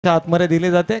आतमध्ये दिले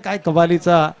जाते. काय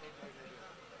कमालीचा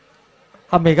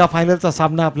हा मेगा फायनलचा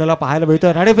सामना आपल्याला पाहायला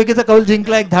मिळतोय. नाणेफेकीचा कौल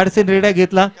जिंकला, एक धाडसी निर्णय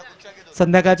घेतला.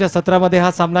 संध्याकाळच्या सत्रामध्ये हा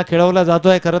सामना खेळवला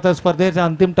जातोय. खरं तर स्पर्धेच्या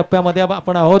अंतिम टप्प्यामध्ये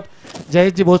आपण आहोत.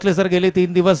 जयेशजी भोसले सर गेले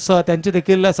 3 दिवस त्यांची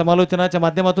देखील समालोचनाच्या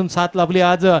माध्यमातून साथ लाभली.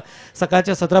 आज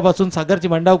सकाळच्या सत्रापासून सागरजी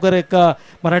मंडावकर एक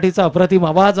मराठीचा अप्रतिम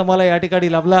आवाज आम्हाला या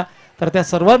ठिकाणी लाभला. तर त्या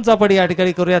सर्वांचा आपण या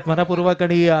ठिकाणी करूयात मनापूर्वक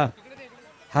आणि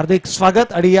हार्दिक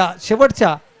स्वागत. आणि या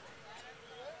शेवटच्या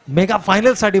मेगा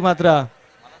फायनल साठी मात्र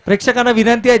प्रेक्षकांना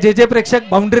विनंती आहे, जे जे प्रेक्षक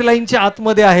बाउंड्री लाईनच्या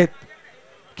आतमध्ये आहेत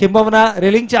किंबहुना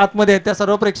रेलिंगच्या आतमध्ये आहेत त्या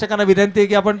सर्व प्रेक्षकांना विनंती आहे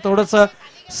की आपण थोडंसं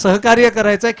सहकार्य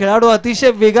करायचं आहे. खेळाडू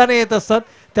अतिशय वेगाने येत असतात,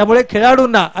 त्यामुळे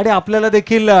खेळाडूंना आणि आपल्याला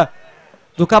देखील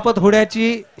दुखापत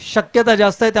होण्याची शक्यता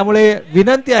जास्त आहे. त्यामुळे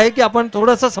विनंती आहे की आपण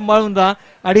थोडंसं सांभाळून राहा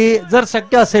आणि जर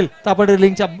शक्य असेल तर आपण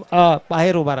रेलिंगच्या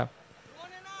बाहेर उभा राहा.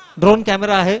 ड्रोन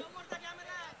कॅमेरा आहे,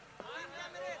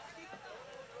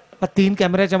 3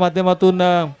 कॅमेऱ्याच्या माध्यमातून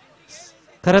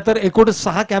खरं तर एकूण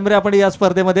 6 कॅमेरे आपण या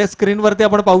स्पर्धेमध्ये स्क्रीनवरती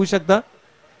आपण पाहू शकता.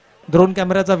 ड्रोन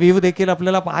कॅमेऱ्याचा व्ह्यू देखील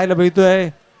आपल्याला पाहायला मिळतोय.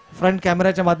 फ्रंट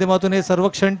कॅमेऱ्याच्या माध्यमातून हे सर्व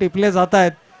क्षण टिपले जात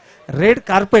आहेत. रेड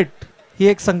कार्पेट ही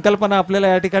एक संकल्पना आपल्याला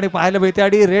या ठिकाणी पाहायला मिळते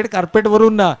आणि रेड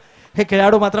कार्पेटवरून हे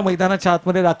खेळाडू मात्र मैदानाच्या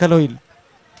आतमध्ये दाखल होईल.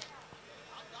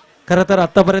 खरं तर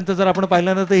आतापर्यंत जर आपण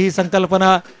पाहिलं ना तर ही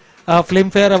संकल्पना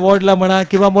फिल्मफेअर अवॉर्डला म्हणा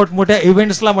किंवा मोठमोठ्या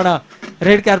इव्हेंट्सला म्हणा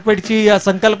रेड कार्पेटची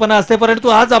संकल्पना असते, परंतु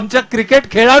आज आमच्या क्रिकेट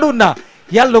खेळाडूंना,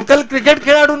 या लोकल क्रिकेट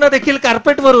खेळाडूंना देखील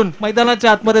कार्पेटवरून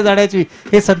मैदानाच्या आतमध्ये जाण्याची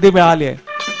ही संधी मिळाली आहे.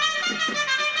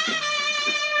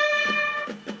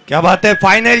 क्या बात आहे.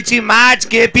 फायनलची मॅच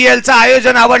केपीएलचं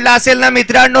आयोजन आवडलं असेल ना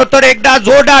मित्रांनो तर एकदा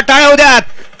जोरदार टाळ्या द्यात.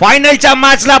 फायनलच्या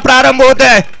मॅचला प्रारंभ होत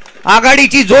आहे.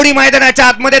 आघाडीची जोडी मैदानाच्या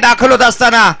आतमध्ये दाखल होत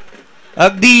असताना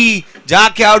अगदी ज्या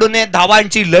खेळाडूने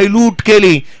धावांची लयलूट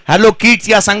केली, हॅलो किड्स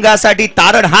या संघासाठी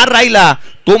तारणहार राहिला,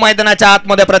 तो मैदानाच्या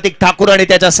आतमध्ये प्रतीक ठाकूर आणि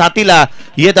त्याच्या साथीला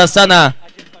येत असताना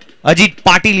अजित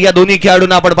पाटील या दोन्ही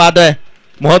खेळाडूंना आपण पाहतोय.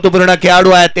 महत्वपूर्ण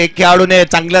खेळाडू आहेत. एक खेळाडूने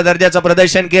चांगल्या दर्जाचं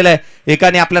प्रदर्शन केलंय,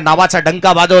 एकाने आपल्या नावाचा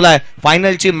डंका वाजवलाय.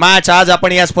 फायनलची मॅच आज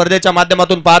आपण या स्पर्धेच्या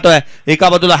माध्यमातून पाहतोय. एका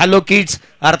बाजूला हॅलो किड्स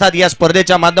अर्थात या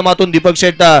स्पर्धेच्या माध्यमातून दीपक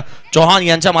शेठ चौहान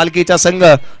यांच्या मालकीचा संघ,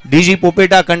 डीजी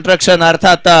पोपेटा कंस्ट्रक्शन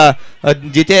अर्थात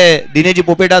जिथे दिनेजी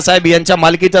पोपेटा साहेब यांच्या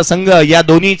मालकीचा संघ, या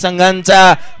दोन्ही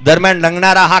संघांच्या दरम्यान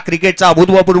रंगणारा हा क्रिकेटचा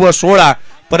अभूतपूर्व सोहळा.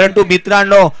 परंतु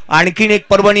मित्रांनो आणखीन एक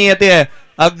पर्वणी येते.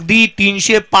 अगदी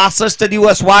 365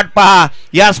 दिवस वाट पहा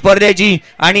या स्पर्धेची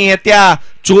आणि येत्या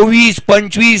 24,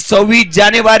 25, 26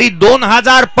 जानेवारी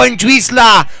 2025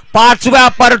 ला 5व्या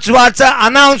पर्वाचं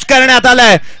अनाउन्स करण्यात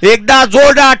आलंय. एकदा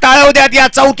जोरदार टाळ्या द्यात. या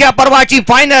 4थ्या पर्वाची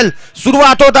फायनल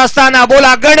सुरुवात होत असताना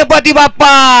बोला गणपती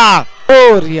बाप्पा,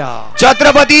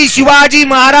 छत्रपती शिवाजी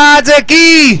महाराज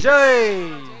की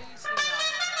जय.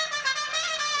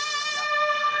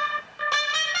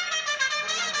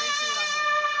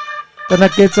 तर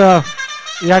नक्कीच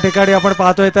या ठिकाणी आपण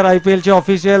पाहतोय तर IPLची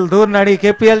ऑफिशियल धून आणि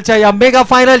KPLच्या या मेगा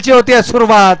फायनलची होती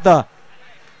सुरुवात.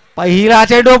 पहिला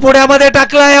चेंडू पुण्यामध्ये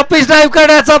टाकलाय, अपिश ड्राईव्ह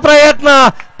करण्याचा प्रयत्न,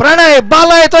 प्रणय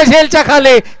बाला येतोय झेलच्या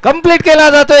खाली, कंप्लीट केला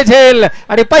जातोय झेल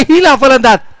आणि पहिला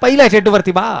फलंदाज पहिल्या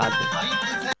चेंडूवरती बाद.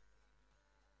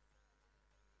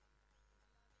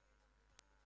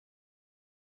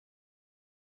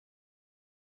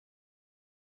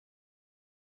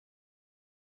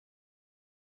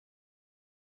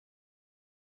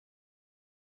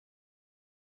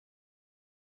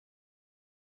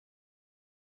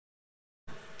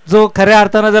 जो खऱ्या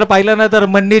अर्थानं जर पाहिलं ना तर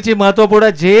मन्नीची महत्वपूर्ण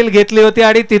झेल घेतली होती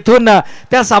आणि तिथून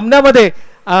त्या सामन्यामध्ये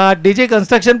डीजे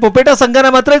कन्स्ट्रक्शन पोपेटा संघाने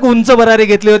मात्र एक उंच भरारी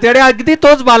घेतली होती आणि अगदी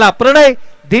तोच बाला प्रणय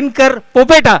दिनकर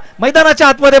पोपेटा मैदानाच्या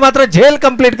आतमध्ये मात्र झेल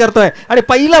कंप्लीट करतोय आणि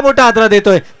पहिला मोठा आदरा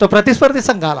देतोय तो प्रतिस्पर्धी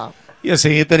संघाला. येस,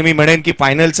 हे तर मी म्हणेन की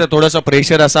फायनलचं थोडंसं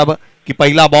प्रेशर असावं की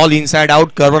पहिला बॉल इनसाइड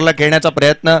आउट कव्हरला खेळण्याचा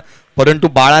प्रयत्न, परंतु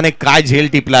बाळाने काय झेल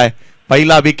टिपलाय.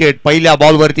 पहिला विकेट पहिल्या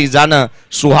बॉलवरती जाणं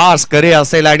सुहास करे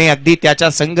असेल आणि अगदी त्याच्या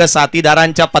संघ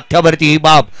साथीदारांच्या पथ्यावरती ही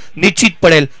बाब निश्चित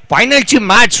पडेल. फायनलची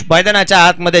मॅच मैदानाच्या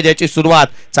आतमध्ये ज्याची सुरुवात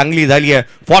चांगली झाली आहे.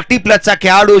 40+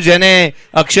 खेळाडू ज्याने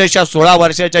अक्षरशः 16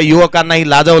 वर्षाच्या युवकांनाही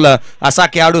लाजवलं असा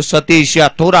खेळाडू सतीश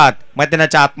थोरात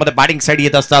मैदानाच्या आतमध्ये बॅटिंग साइड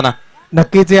येत असताना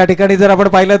नक्कीच या ठिकाणी जर आपण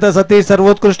पाहिलं तर सतीश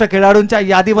सर्वोत्कृष्ट खेळाडूंच्या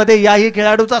यादीमध्ये याही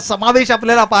खेळाडूचा समावेश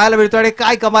आपल्याला पाहायला मिळतो आणि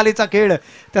काय कमालीचा खेळ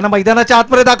त्यांना मैदानाच्या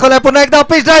आतमध्ये दाखवलाय. पुन्हा एकदा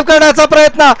अपिश ड्राईव्ह करण्याचा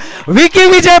प्रयत्न, विकी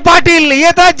विजय पाटील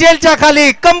येतात झेलच्या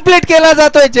खाली, कंप्लीट केला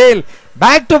जातोय झेल.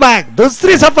 बॅक टू बॅक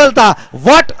दुसरी सफलता.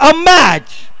 What a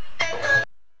match.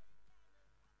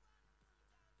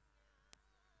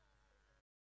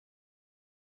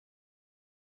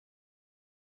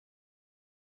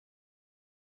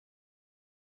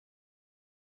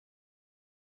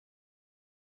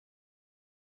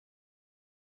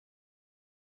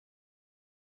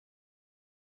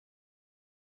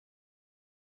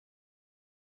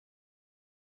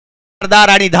 धारदार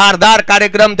आणि धारदार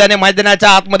कार्यक्रम त्याने मैदानाच्या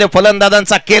आतमध्ये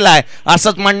फलंदाजांचा केलाय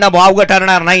असंच म्हणणं वावगं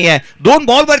ठरणार नाहीये. 2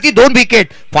 बॉलवरती 2 विकेट.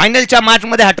 फायनलच्या मॅच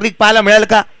मध्ये हॅट्रिक पाहायला मिळेल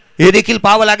का हे देखील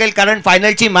पाहावं लागेल, कारण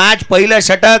फायनलची मॅच पहिलं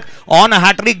षटक ऑन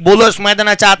हॅट्रिक बोलर्स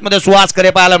मैदानाच्या आतमध्ये सुहास करे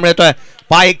पाहायला मिळतोय.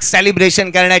 एक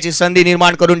सेलिब्रेशन करण्याची संधी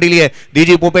निर्माण करून दिली आहे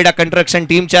डीजी पोपेटा कंस्ट्रक्शन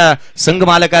टीमच्या संघ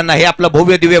मालकांना. हे आपलं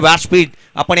भव्य दिव्य व्यासपीठ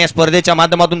आपण या स्पर्धेच्या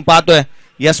माध्यमातून पाहतोय.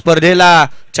 या स्पर्धेला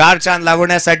 4 चांद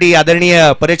लागवण्यासाठी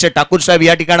आदरणीय परेश ठाकूर साहेब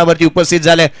या ठिकाणावरती उपस्थित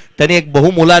झाले. त्यांनी एक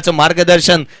बहुमोलाचं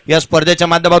मार्गदर्शन या स्पर्धेच्या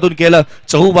माध्यमातून केलं.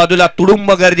 चहूबाजूला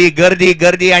तुडुंब गर्दी गर्दी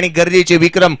गर्दी आणि गर्दीचे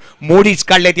विक्रम मोडीच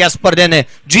काढलेत या स्पर्धेने.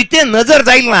 जिथे नजर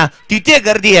जाईल ना तिथे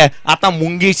गर्दी आहे. आता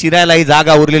मुंगी शिरायलाही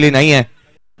जागा उरलेली नाहीये.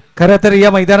 खरं तर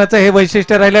या मैदानाचं हे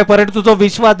वैशिष्ट्य राहिलंय, परंतु जो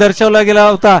विश्वास दर्शवला गेला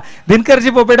होता. दिनकरजी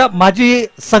पोपेटा माजी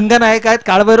संघनायक आहेत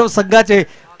काळभैरव संघाचे,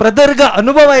 प्रदीर्घ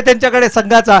अनुभव आहे त्यांच्याकडे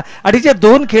संघाचा. आणि जे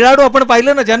 2 खेळाडू आपण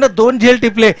पाहिलं ना ज्यांना 2 झेल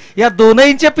टिपले, या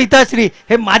दोनहींचे पिताश्री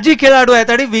हे माजी खेळाडू आहेत.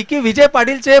 आणि विजय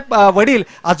पाटीलचे वडील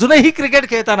अजूनही क्रिकेट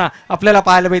खेळताना आपल्याला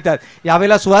पाहायला मिळतात.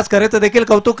 यावेळेला सुहास करेचं देखील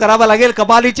कौतुक करावं लागेल.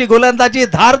 कमालीची गोलंदाजी,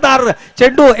 धारदार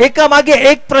चेंडू, एकामागे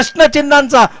एक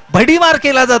प्रश्नचिन्हांचा भडीमार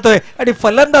केला जातोय आणि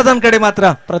फलंदाजांकडे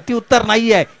मात्र प्रत्युत्तर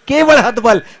नाहीये. केवळ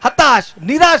हतबल, हताश,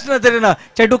 निराश नजरेनं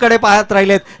चेंडूकडे पाहत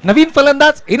राहिलेत. नवीन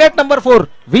फलंदाज इनेट नंबर 4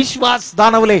 विश्वास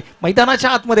दानवले मैदानाच्या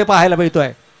आतमध्ये पाहायला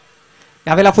मिळतोय.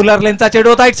 यावेळेला फुलर लेनचा चेंडू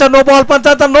होता. It's a no ball.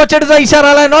 पंचाचा no चेंडूचा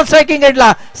इशारा आलाय. नॉन स्ट्रायकिंग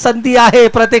एंडला संधी आहे.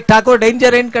 प्रतीक ठाकूर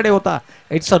डेंजर एंड कडे होता.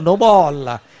 It's a no ball.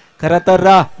 खरं तर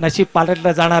नशीब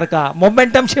पालटलं जाणार का,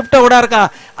 मोमेंटम शिफ्ट होणार का,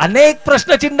 अनेक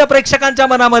प्रश्नचिन्ह प्रेक्षकांच्या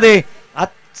मनामध्ये.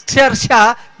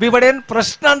 अक्षरशः बिबडेन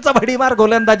प्रश्नांचा भडीमार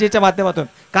गोलंदाजीच्या माध्यमातून.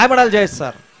 काय म्हणाल जयेश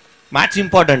सर? मॅच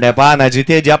इम्पॉर्टंट आहे. पहा ना,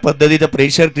 जिथे ज्या पद्धतीचं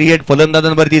प्रेशर क्रिएट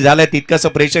फलंदाजांवरती झालंय तितकंसं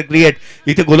प्रेशर क्रिएट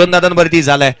इथे गोलंदाजांवरती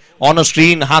झालंय. ऑन अ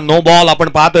स्क्रीन हा नो बॉल आपण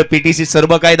पाहतोय. पीटीसी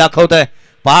सर्व काय दाखवत आहे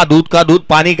पहा. दूध का दूध,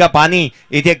 पाणी का पाणी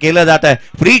इथे केलं जात आहे.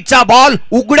 फ्रीजचा बॉल,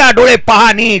 उघड्या डोळे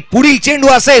पहा नीट. पुढील चेंडू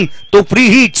असेल तो फ्री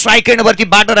हिट. स्ट्राईक एंड वरती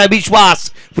बॅटर आहे विश्वास.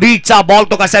 फ्रीजचा बॉल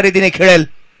तो कशा रीतीने खेळेल.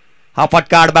 हा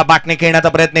फटका आडबा बॅटने खेळण्याचा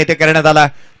प्रयत्न इथे करण्यात आला.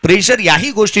 प्रेशर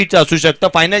याही गोष्टीचं असू शकतं.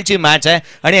 फायनलची मॅच आहे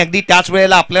आणि अगदी त्याच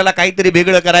वेळेला आपल्याला काहीतरी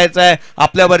वेगळं करायचं आहे.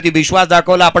 आपल्यावरती विश्वास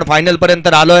दाखवला, आपण फायनल पर्यंत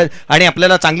आलोय आणि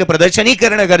आपल्याला चांगलं प्रदर्शनही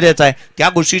करणं गरजेचं आहे. त्या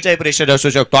गोष्टीचाही प्रेशर असू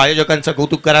शकतो. आयोजकांचं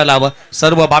कौतुक करायला हवं.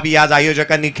 सर्व बाबी आज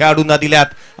आयोजकांनी खेळाडूंना दिल्यात.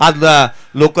 आज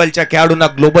लोकलच्या खेळाडूंना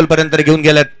ग्लोबल पर्यंत घेऊन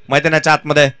गेल्यात मैदानाच्या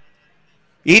आतमध्ये.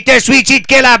 इथे स्विच हिट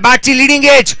केला. बॅटची लिडिंग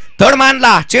एज थर्ड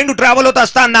मानला. चेंडू ट्रॅव्हल होत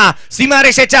असताना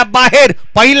सीमारेषेच्या बाहेर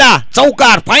पहिला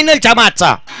चौकार फायनलच्या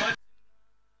मॅचचा.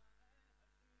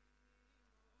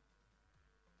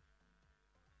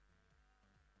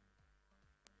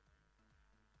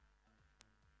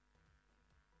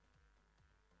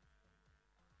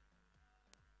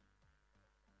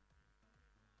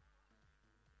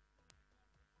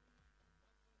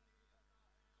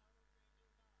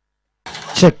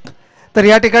 तर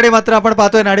या ठिकाणी मात्र आपण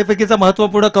पाहतोय नाणेफेकीचा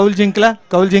महत्वपूर्ण कौल जिंकला.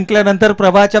 कौल जिंकल्यानंतर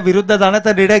प्रभाच्या विरुद्ध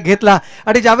जाण्याचा निर्णय घेतला.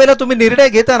 आणि ज्यावेळेला तुम्ही निर्णय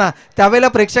घेता ना त्यावेळेला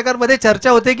प्रेक्षकांमध्ये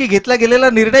चर्चा होते की घेतला गेलेला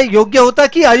निर्णय योग्य होता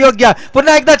की अयोग्य.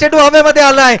 पुन्हा एकदा चेंडू हवेमध्ये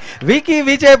आलाय.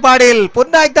 विजय पाटील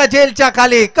पुन्हा एकदा झेलच्या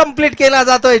खाली. कंप्लीट केला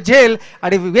जातोय झेल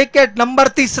आणि विकेट नंबर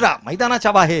 3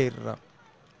 मैदानाच्या बाहेर.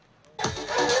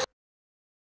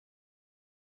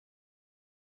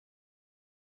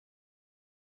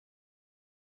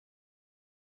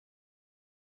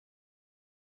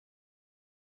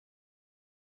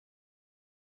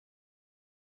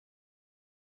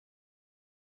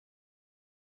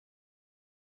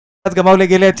 गमावले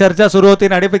गेले. चर्चा सुरू होती.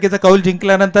 नाणेफेकीचा कौल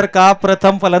जिंकल्यानंतर का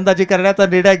प्रथम फलंदाजी करण्याचा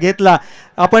निर्णय घेतला.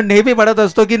 आपण नेहमी म्हणत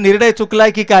असतो की निर्णय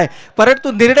चुकलाय की काय,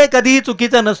 परंतु निर्णय कधीही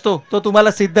चुकीचा नसतो. तो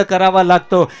तुम्हाला सिद्ध करावा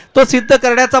लागतो. तो सिद्ध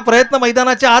करण्याचा प्रयत्न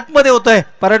मैदानाच्या आतमध्ये होतोय.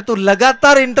 परंतु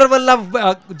लगातार इंटरव्हलला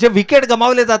जे विकेट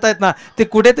गमावले जात आहेत ना ते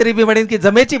कुठेतरी मी म्हणेन की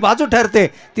जमेची बाजू ठरते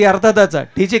ती अर्थातच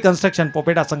डीजी कन्स्ट्रक्शन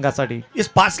पोपेटा संघासाठी.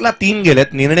 5ला 3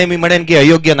 गेलेत. निर्णय मी म्हणेन की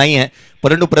अयोग्य नाही आहे,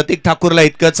 परंतु प्रतीक ठाकूरला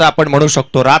इतकंच आपण म्हणू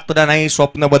शकतो. रात्र नाही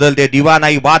स्वप्न बदलते, दिवा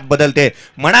नाही वाद बदलते.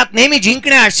 मनात नेहमी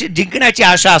जिंकण्याची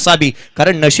आशा असावी,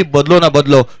 कारण नशीब बदलो ना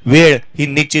बदलो वेळ ही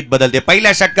निश्चित बदलते.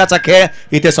 पहिल्या षटकाचा खेळ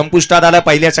इथे संपुष्टात आला.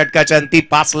 पहिल्या षटकाच्या अंती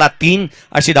 5ला 3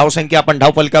 अशी धावसंख्या आपण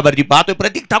धावफलकावरती पाहतोय.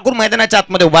 प्रतीक ठाकूर मैदानाच्या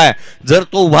आतमध्ये उभा आहे. जर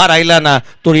तो उभा राहिला ना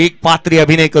तो एक पात्री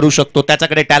अभिनय करू शकतो.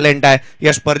 त्याच्याकडे टॅलेंट आहे.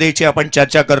 या स्पर्धेची आपण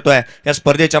चर्चा करतोय. या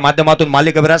स्पर्धेच्या माध्यमातून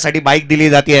मालिकाभरासाठी बाईक दिली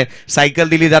जाते, सायकल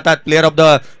दिली जातात. प्लेअर ऑफ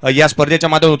द या स्पर्धेच्या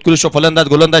माध्यमातून उत्कृष्ट फलंदाज,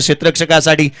 गोलंदाज,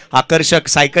 क्षेत्ररक्षकासाठी आकर्षक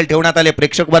सायकल देखील ठेवण्यात आले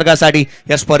प्रेक्षक वर्गासाठी।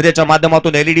 या स्पर्धेच्या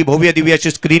माध्यमातून LED भव्य दिव्य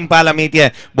अशी स्क्रीन पाहायला मिळते,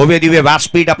 भव्य दिव्य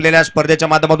व्यासपीठ आपल्याला या स्पर्धेच्या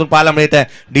माध्यमातून पाहायला मिळत आहे।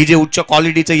 डीजे उच्च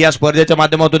क्वालिटीचं या स्पर्धेच्या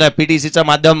माध्यमातून आहे। PTCचं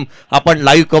माध्यम आपण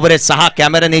लाईव्ह कव्हरेज 6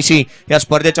 कॅमेरानेशी या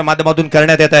स्पर्धेच्या माध्यमातून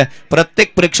करण्यात येत आहे।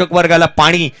 प्रत्येक प्रेक्षक वर्गाला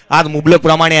पाणी आज मुबलक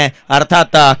प्रमाणे आहे,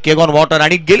 अर्थात केगॉन वॉटर।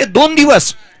 आणि गेले 2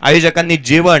 दिवस आयोजकांनी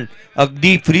जेवण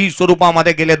अगदी फ्री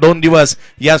स्वरूपामध्ये गेले 2 दिवस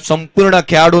या संपूर्ण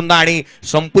खेळाडूंना आणि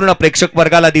संपूर्ण प्रेक्षक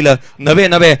वर्गाला दिलं।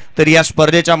 नवे तर या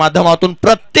स्पर्धेच्या माध्यमातून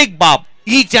प्रत्येक बाब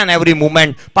ईच अँड एव्हरी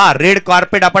मुवमेंट पहा। रेड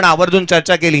कार्पेट आपण आवर्जून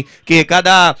चर्चा केली की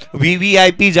एखादा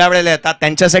VVIP ज्या वेळेला येतात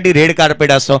त्यांच्यासाठी रेड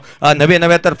कार्पेट असतो,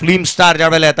 नवे तर फिल्म स्टार ज्या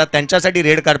वेळेला येतात त्यांच्यासाठी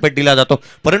रेड कार्पेट दिला जातो,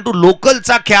 परंतु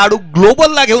लोकलचा खेळाडू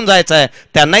ग्लोबलला घेऊन जायचा आहे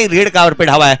त्यांनाही रेड कार्पेट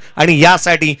हवा आहे। आणि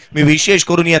यासाठी मी विशेष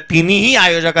करून या तिन्ही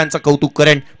आयोजकांचं कौतुक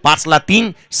करेन। 5ला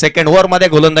 3 सेकंड ओव्हरमध्ये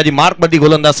गोलंदाजी मार्कमध्ये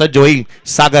गोलंदाज सज्ज होईल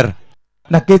सागर।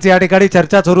 नक्कीच या ठिकाणी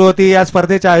चर्चा सुरू होती या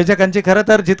स्पर्धेच्या आयोजकांची। खरं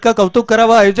तर जितकं कौतुक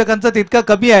करावं आयोजकांचं तितकं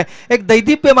कमी आहे। एक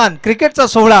दैदिप्यमान क्रिकेटचा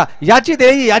सोहळा, याची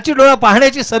देही याची डोळा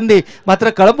पाहण्याची संधी मात्र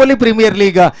कळंबोली प्रीमियर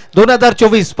लीग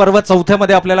 2024 पर्व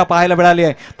 4थ्यामध्ये आपल्याला पाहायला मिळाली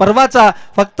आहे। पर्वाचा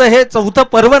फक्त हे 4थं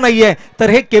पर्व नाहीये तर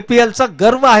हे KPLचा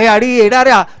गर्व आहे आणि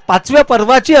येणाऱ्या 5व्या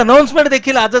पर्वाची अनाउन्समेंट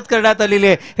देखील आजच करण्यात आलेली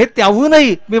आहे। हे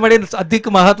त्याहूनही मी म्हणेन अधिक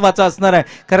महत्त्वाचं असणार आहे।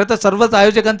 खरं तर सर्वच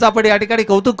आयोजकांचं आपण या ठिकाणी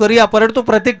कौतुक करूया, परंतु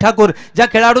प्रतीक ठाकूर ज्या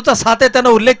खेळाडूचा साथ आहे त्यांना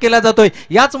उल्लेख केला जातोय।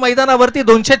 याच मैदानावरती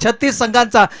 236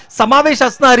 संघांचा समावेश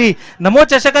असणारी नमो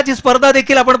चषकाची स्पर्धा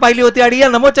देखील आपण पाहिली होती आणि या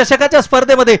नमो चषकाच्या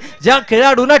स्पर्धेमध्ये ज्या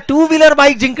खेळाडूंना 2 व्हीलर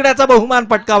बाईक जिंकण्याचा बहुमान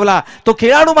पटकावला तो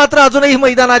खेळाडू मात्र अजूनही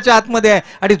मैदानाच्या आतमध्ये आहे।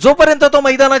 आणि जोपर्यंत तो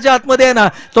मैदानाच्या आतमध्ये आहे ना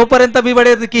तोपर्यंत मी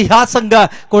म्हणेन की हा संघ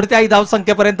कोणत्याही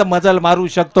धावसंख्येपर्यंत मजल मारू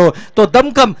शकतो। तो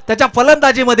दमखम त्याच्या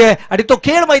फलंदाजीमध्ये आहे आणि तो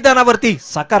खेळ मैदानावरती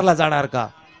साकारला जाणार का?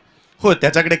 हो,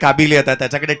 त्याच्याकडे काबिलियत आहे,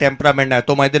 त्याच्याकडे टेम्परामेंट आहे।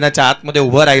 तो मैदानाच्या आतमध्ये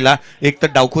उभं राहिला एक तर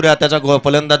डावखुऱ्या त्याच्या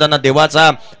फलंदाजांना देवाचा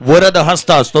वरद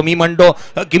हस्त असतो। मी म्हणतो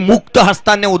की मुक्त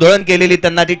हस्ताने उधळण केलेली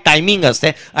त्यांना ती टायमिंग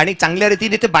असते आणि चांगल्या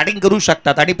रीतीने ते बॅटिंग करू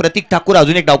शकतात। आणि प्रतीक ठाकूर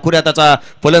अजून एक डावखुऱ्या त्याचा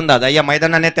फलंदाज आहे। या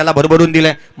मैदानाने त्याला भरभरून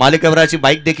दिलंय, मालिकेवराची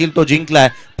बाईक देखील तो जिंकलाय,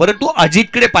 परंतु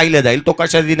अजितकडे पाहिलं जाईल तो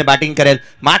कशा रीतीने बॅटिंग करेल।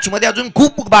 मॅच मध्ये अजून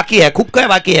खूप बाकी आहे, खूप काय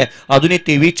बाकी आहे। अजूनही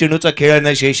 23 चेंडूचा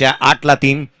खेळणं शेष आहे। 8ला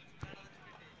 3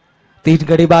 3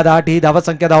 गडी बाद 8 ही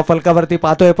धावसंख्या धावफलकावरती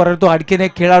पाहतोय, परंतु आणखीन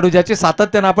एक खेळाडू ज्याची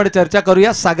सातत्याने आपण चर्चा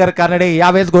करूया सागर कानडे।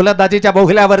 यावेळेस गोलंदाजीच्या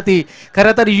बोगल्यावरती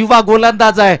खरं तर युवा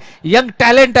गोलंदाज आहे, यंग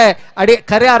टॅलेंट आहे आणि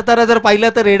खऱ्या अर्थाने जर पाहिलं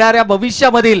तर येणाऱ्या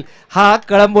भविष्यामधील हा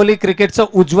कळंबोली क्रिकेटचं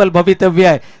उज्ज्वल भवितव्य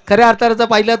आहे। खऱ्या अर्थाने जर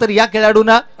पाहिलं तर या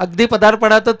खेळाडूंना अगदी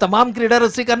पदार्पणात तमाम क्रीडा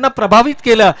रसिकांना प्रभावित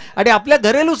केलं आणि आपल्या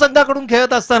घरेलू संघाकडून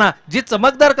खेळत असताना जी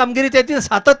चमकदार कामगिरी त्याची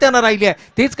सातत्यानं राहिली आहे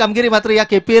तीच कामगिरी मात्र या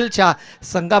KPLच्या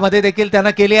संघामध्ये देखील त्यांना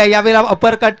केली आहे। यावेळी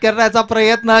अपर कट करण्याचा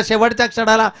प्रयत्न, शेवटच्या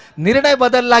क्षणाला निर्णय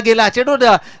बदलला गेला, चेंडू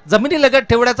जमिनी लगत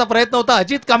ठेवण्याचा प्रयत्न होता।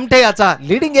 अजित कामठे याचा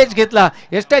लिडिंग एज घेतला,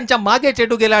 एस्टनच्या मागे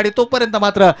चेंडू गेला आणि तोपर्यंत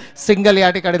मात्र सिंगल या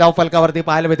ठिकाणी धावफलकावरती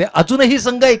पाहायला मिळते। अजूनही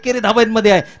संघ एकेरी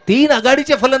धावांमध्ये आहे, 3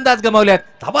 आघाडीचे फलंदाज गमावले आहेत।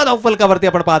 धावा धावफलकावरती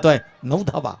आपण पाहतोय 9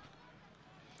 धावा।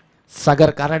 सागर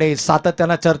कानडे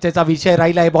सातत्यानं चर्चेचा विषय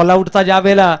राहिला आहे। बॉलआउटचा ज्या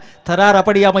वेळेला थरार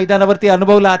आपण या मैदानावरती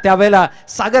अनुभवला त्यावेळेला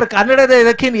सागर कानडे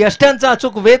देखील यष्ट्यांचा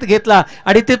अचूक वेध घेतला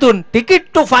आणि तिथून तिकीट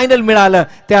टू फायनल मिळालं।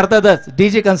 त्या अर्थातच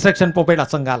DG कन्स्ट्रक्शन पोपेटा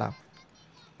संघाला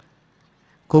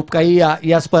खूप काही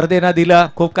या स्पर्धेनं दिलं,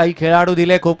 खूप काही खेळाडू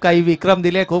दिले, खूप काही विक्रम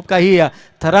दिले, खूप काही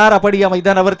थरार आपण या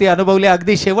मैदानावरती अनुभवले।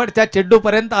 अगदी शेवटच्या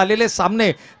चेंडूपर्यंत आलेले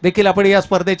सामने देखील आपण या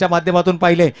स्पर्धेच्या माध्यमातून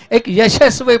पाहिले। एक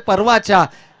यशस्वी पर्वाच्या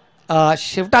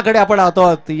शेवटाकडे आपण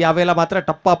आहोत। यावेळेला मात्र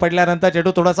टप्पा पडल्यानंतर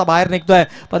चेंडू थोडासा बाहेर निघतोय,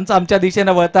 पंच आमच्या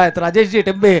दिशेने वळतायत। राजेशजी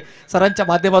टिंबे सरांच्या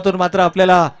माध्यमातून मात्र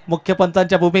आपल्याला मुख्य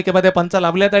पंचांच्या भूमिकेमध्ये पंच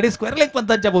लाभलेत आणि स्क्वेअर लेग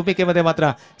पंचांच्या भूमिकेमध्ये मात्र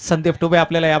संदीप टुबे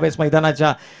आपल्याला यावेळेस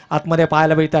मैदानाच्या आतमध्ये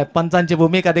पाहायला मिळत आहेत। पंचांची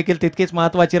भूमिका देखील तितकीच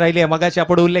महत्त्वाची राहिली आहे। मगाशी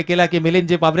आपण उल्लेख केला की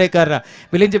मिलिंदजी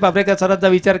पाब्रेकर सरांचा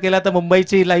विचार केला तर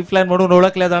मुंबईची लाईफलाईन म्हणून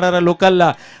ओळखल्या जाणाऱ्या लोकल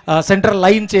सेंट्रल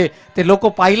लाईनचे ते लोको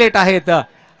पायलट आहेत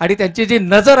आणि त्यांची जी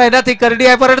नजर आहे ना ती करडी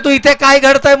आहे। परंतु इथे काय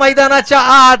घडतंय मैदानाच्या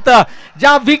आत,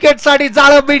 ज्या विकेटसाठी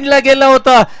जाळं बिंडलं गेलं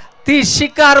होतं ती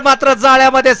शिकार मात्र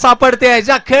जाळ्यामध्ये सापडते आहे।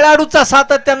 ज्या खेळाडूचा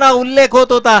सातत्यानं उल्लेख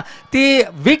होत होता ती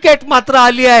विकेट मात्र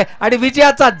आली आहे आणि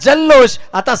विजयाचा जल्लोष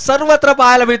आता सर्वत्र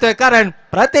पाहायला मिळतोय, कारण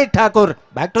प्रतीक Thakur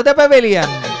back to the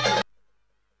pavilion.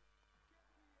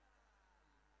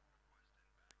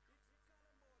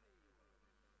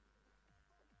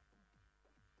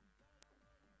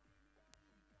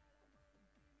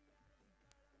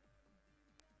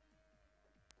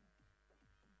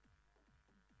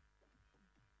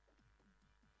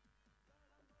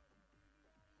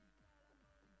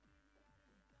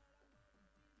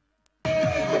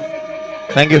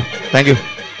 Thank you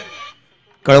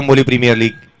Kalamboli premier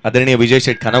league आदरणीय विजय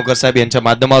शेठ खानवकर साहेब यांच्या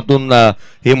माध्यमातून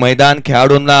हे मैदान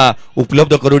खेळाडूंना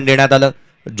उपलब्ध करून देण्यात आलं.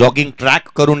 जॉगिंग ट्रॅक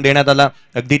करून देण्यात आला.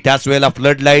 अगदी त्याच वेळेला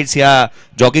फ्लड लाईट्स या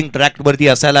जॉगिंग ट्रॅकवरती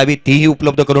असायला हवी तीही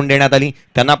उपलब्ध करून देण्यात आली.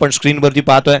 त्यांना आपण स्क्रीनवरती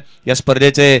पाहतोय. या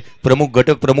स्पर्धेचे प्रमुख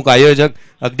घटक प्रमुख आयोजक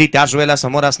अगदी त्याच वेळेला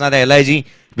समोर असणाऱ्या LIG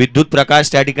विद्युत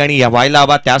प्रकाश त्या ठिकाणी व्हायला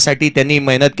हवा त्यासाठी त्यांनी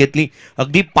मेहनत घेतली.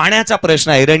 अगदी पाण्याचा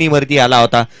प्रश्न ऐरणीवरती आला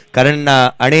होता कारण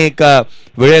अनेक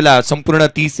वेळेला संपूर्ण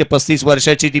 30 ते 35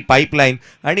 वर्षाची ती पाईपलाईन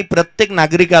आणि प्रत्येक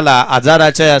नागरिकाला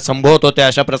आजाराच्या संभवत होत्या.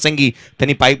 अशा प्रसंगी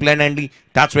त्यांनी पाईपलाईन आणली.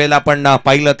 त्याच वेळेला आपण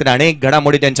पाहिलं तर अनेक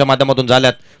घडामोडी त्यांच्या माध्यमातून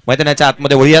झाल्यात. मैदानाच्या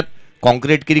आतमध्ये वळूयात.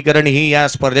 कॉन्क्रीटकरण ही या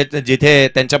स्पर्धेत जिथे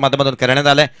त्यांच्या माध्यमातून करण्यात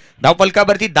आलंय.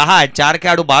 धावफलकावरती 10 4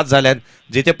 खेळाडू बाद झाल्यात.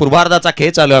 जिथे पूर्वार्धाचा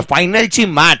खेळ चालू आहे. फायनलची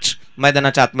मॅच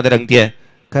मैदानाच्या आतमध्ये रंगतीये.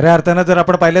 खऱ्या अर्थानं जर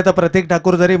आपण पाहिलं तर प्रतीक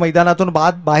ठाकूर जरी मैदानातून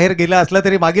बाहेर गेला असला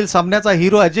तरी मागील सामन्याचा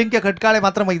हिरो अजिंक्य खटकाळे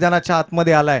मात्र मैदानाच्या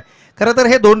आतमध्ये आलाय. खरं तर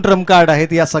हे 2 ट्रम्प कार्ड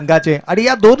आहेत या संघाचे आणि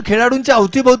या 2 खेळाडूंच्या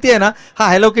अवतीभोवती आहे ना हा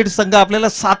हॅलो किड्स संघ आपल्याला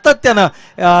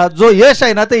सातत्यानं जो यश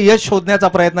आहे ना ते यश शोधण्याचा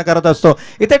प्रयत्न करत असतो.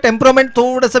 इथे टेम्परमेंट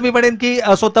थोडंसं मी म्हणेन की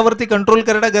स्वतःवरती कंट्रोल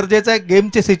करणं गरजेचं आहे.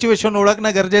 गेमची सिच्युएशन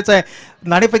ओळखणं गरजेचं आहे.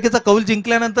 नाणेफेकीचा कौल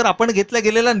जिंकल्यानंतर आपण घेतला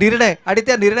गेलेला निर्णय आणि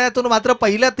त्या निर्णयातून मात्र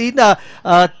पहिल्या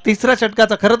 3ऱ्या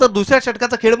षटकाचा खरं तर 2ऱ्या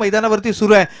षटकाचा खेळ मैदानावरती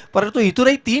सुरू आहे परंतु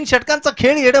इथूनही 3 षटकांचा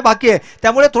खेळ येणं बाकी आहे.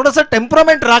 त्यामुळे थोडंसं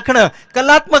टेम्परमेंट राखणं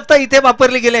कलात्मकता इथे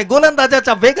वापरली गेली आहे.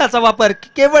 गोलंदाजाच्या वेगाचा वापर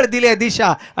केवळ दिली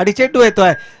दिशा आणि चेंडू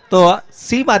येतोय तो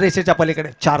सीमारेषेच्या पलीकडे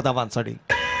 4 धावांसाठी.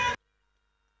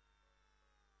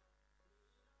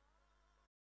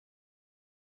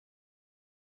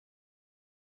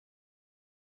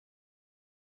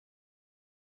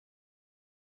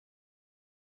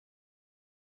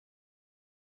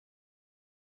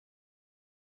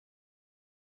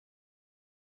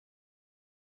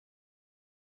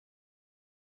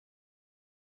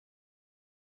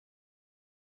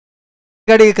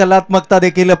 कलात्मकता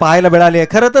देखील पाहायला मिळाली आहे.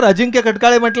 खरं तर अजिंक्य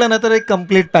खटकाळे म्हटलं ना तर एक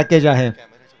कम्प्लीट पॅकेज आहे.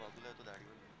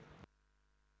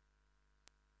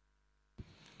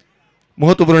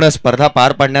 महत्वपूर्ण स्पर्धा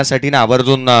पार पाडण्यासाठी ना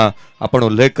आवर्जून आपण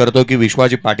उल्लेख करतो की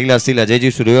विश्वाजी पाटील असतील,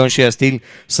 अजयजी सूर्यवंशी असतील,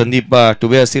 संदीप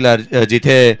टुबे असतील,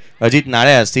 जिथे अजित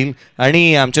नाळे असतील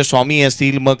आणि आमचे स्वामी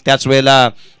असतील. मग त्याच वेळेला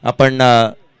आपण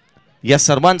या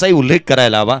सर्वांचाही उल्लेख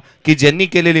करायला हवा की ज्यांनी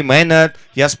केलेली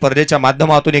मेहनत या स्पर्धेच्या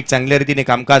माध्यमातून एक चांगल्या रीतीने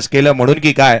कामकाज केलं म्हणून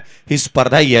की काय ही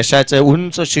स्पर्धा यशाचे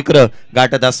उंच शिखर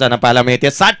गाठत असताना पाहायला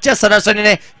मिळते. 7च्या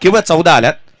सरासरीने केवळ 14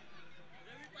 आल्यात.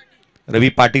 रवी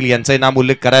पाटील यांचाही नाम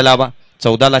उल्लेख करायला हवा.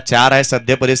 14ला 4 आहे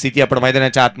सध्या परिस्थिती आपण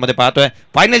मैदानाच्या आतमध्ये पाहतोय.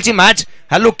 फायनलची मॅच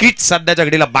हॅलो किड्स सध्याच्या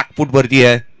घडीला बॅकफूट वरती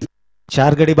आहे.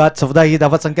 4 गडी बाद 14 ही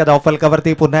धावसंख्या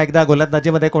धावफलकावरती. पुन्हा एकदा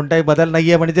गोलंदाजीमध्ये कोणताही बदल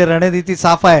नाहीये म्हणजे रणनीती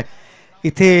साफ आहे.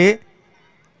 इथे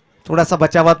थोडासा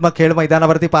बचावात्मक खेळ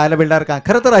मैदानावरती पाहायला मिळणार का.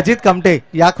 खरं तर अजित कामटे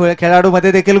या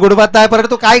खेळाडूमध्ये देखील गुणवत्ता आहे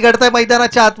परंतु काय घडतंय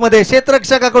मैदानाच्या आतमध्ये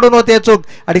क्षेत्ररक्षकाकडून होते चूक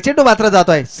आणि चेंडू मात्र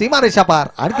जातोय सीमारेषा पार.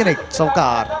 आणखीन एक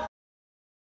चौकार.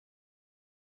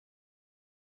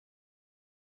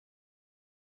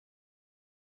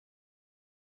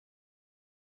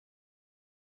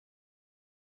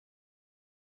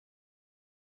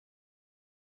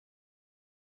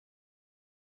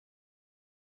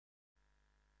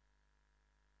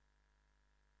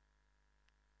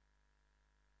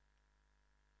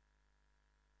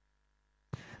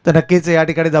 तर नक्कीच या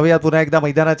ठिकाणी जाऊया पुन्हा एकदा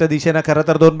मैदानाच्या दिशेनं. खरं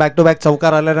तर 2 बॅक टू बॅक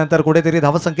चौकार आल्यानंतर कुठेतरी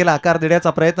धावसंख्येला आकार देण्याचा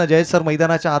प्रयत्न जयेश सर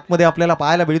मैदानाच्या आतमध्ये आपल्याला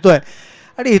पाहायला मिळतोय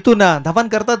आणि इथून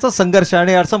धावांकरताचा संघर्ष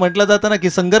आणि असं म्हटलं जातं ना की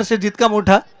संघर्ष जितका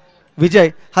मोठा विजय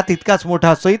हा तितकाच मोठा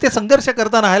असतो. इथे संघर्ष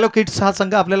करताना हॅलो किड्स हा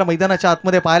संघ आपल्याला मैदानाच्या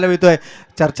आतमध्ये पाहायला मिळतोय.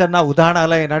 चर्चांना उधाण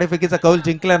आलंय. नाणेफेकीचा कौल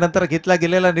जिंकल्यानंतर घेतला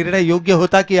गेलेला निर्णय योग्य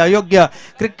होता की अयोग्य.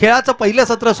 खेळाचं पहिलं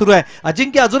सत्र सुरू आहे.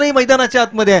 अजिंक्य अजूनही मैदानाच्या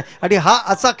आतमध्ये आहे आणि हा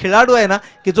असा खेळाडू आहे ना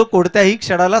की जो कोणत्याही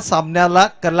क्षणाला सामन्याला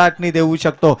कलाटणी देऊ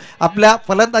शकतो. आपल्या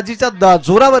फलंदाजीच्या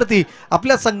जोरावरती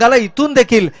आपल्या संघाला इथून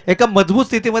देखील एका मजबूत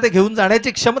स्थितीमध्ये घेऊन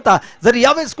जाण्याची क्षमता जर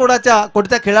यावेळेस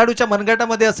कोणत्या खेळाडूच्या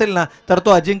मनगटामध्ये असेल ना तर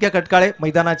तो अजिंक्य खटकाळे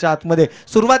मैदानाच्या मध्ये.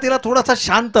 सुरुवातीला थोडासा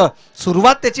शांत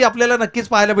सुरुवात त्याची आपल्याला नक्कीच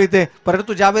पाहायला मिळते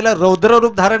परंतु ज्या वेळेला रौद्र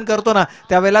रूप धारण करतो ना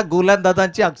त्यावेळेला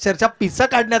गोलंदाजांची अक्षरशः पिसं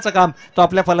काढण्याचं काम तो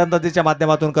आपल्या फलंदाजीच्या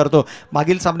माध्यमातून करतो.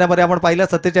 मागील सामन्यामध्ये आपण पाहिलं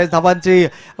 47 धावांची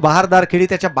बहारदार खेळी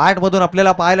त्याच्या बॅटमधून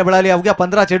आपल्याला पाहायला मिळाली. अवघ्या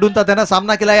 15 चेंडूंचा त्यानं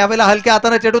सामना केला. यावेळेला हलक्या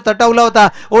हाताने चेंडू तटवला होता.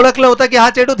 ओळखलं होतं की हा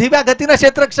चेंडू धीम्या गतीने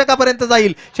क्षेत्ररक्षकापर्यंत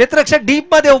जाईल. क्षेत्ररक्षक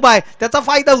डीप मध्ये उभा आहे. त्याचा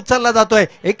फायदा उचलला जातोय.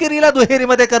 एकेरीला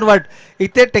दुहेरीमध्ये कन्वर्ट.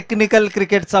 इथे टेक्निकल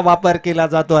क्रिकेटचा वापर केला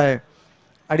जातोय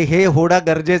आणि हे होणं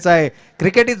गरजेचं आहे.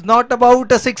 Cricket is not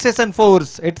about a 6 and 4,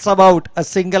 it's about a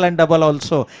single and double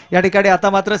also. या ठिकाणी आता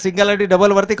मात्र सिंगल आणि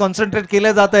डबल वरती कॉन्सन्ट्रेट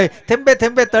केलं जात आहे. थेंबे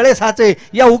थेंबे तळे साचे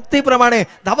या उक्तीप्रमाणे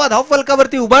धावा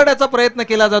धावफलकावरती उभारण्याचा प्रयत्न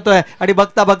केला जातोय आणि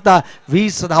बघता बघता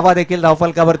 20 धावा देखील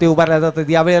धावफलकावरती उभारल्या जातात.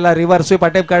 यावेळेला रिव्हर्स स्वीप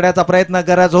अटेम्प्ट करण्याचा प्रयत्न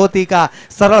गरज होती का?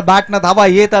 सरळ बॅटनं धावा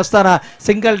येत असताना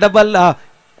सिंगल डबल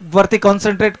वरती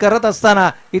कॉन्सन्ट्रेट करत असताना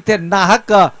इथे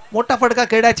नाहक मोठा फटका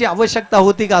खेळण्याची आवश्यकता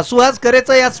होती का? सुहास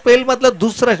करेचं या स्पेल मधलं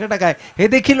दुसरं षटक आहे हे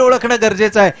देखील ओळखणं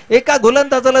गरजेचं आहे. एका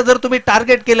गोलंदाजाला जर तुम्ही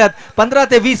टार्गेट केलात 15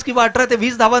 ते 20 किंवा 18 ते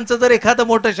 20 धावांचं जर एखादं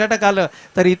मोठं षटक आलं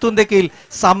तर इथून देखील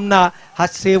सामना हा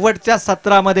शेवटच्या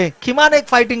सत्रामध्ये किमान एक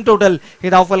फायटिंग टोटल हे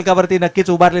धावफलकावरती नक्कीच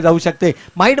उभारले जाऊ शकते.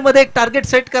 माइंडमध्ये एक टार्गेट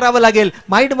सेट करावं लागेल.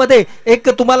 माइंडमध्ये एक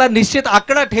तुम्हाला निश्चित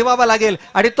आकडा ठेवावा लागेल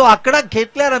आणि तो आकडा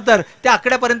घेतल्यानंतर त्या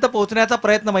आकड्यापर्यंत पोहोचण्याचा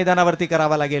प्रयत्न मैदानावरती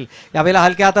करावा लागेल. यावेळेला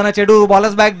हलक्या हाताने चेंडू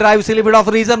bowlers back drive सिलिमिट of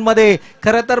region मध्ये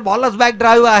खरं तर बॉलर्स बॅक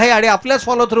ड्राईव्ह आहे आणि आपल्याच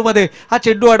फॉलो थ्रू मध्ये हा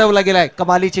चेंडू अडवला गेलाय.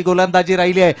 कमालीची गोलंदाजी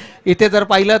राहिली आहे. इथे जर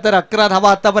पाहिलं तर 11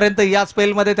 धावा आतापर्यंत या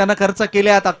स्पेल मध्ये त्यानं खर्च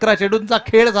केल्यात. 11 चेंडूंचा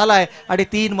खेळ झालाय आणि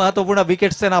 3 महत्वपूर्ण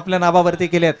विकेट्स त्यानं आपल्या नावावरती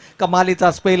केल्यात.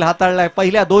 कमालीचा स्पेल हाताळलाय.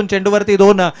 पहिल्या 2 चेंडूवरती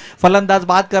 2 फलंदाज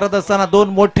बाद करत असताना 2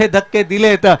 मोठे धक्के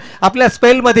दिलेत. आपल्या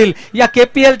स्पेल मधील या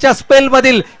केपीएलच्या स्पेल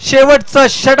मधील शेवटचं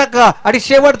षटक आणि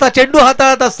शेवटचा चेंडू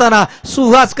हाताळत असताना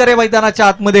सुहास करे मैदानाच्या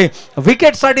आतमध्ये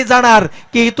विकेट साठी जाणार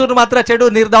की इथून मात्र चेंडू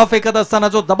निर्धाव फेकत असताना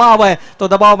जो दबाव आहे तो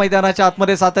दबाव मैदानाच्या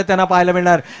आतमध्ये सातत्यानं पाहायला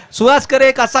मिळणार. सुहास करे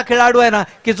एक असा खेळाडू आहे ना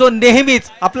की जो नेहमीच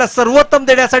आपला सर्वोत्तम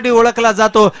देण्यासाठी ओळखला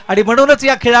जातो आणि म्हणूनच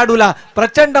या खेळाडूला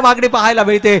प्रचंड मागणी पाहायला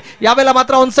मिळते. यावेळेला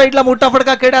मात्र ऑन साइडला मोठा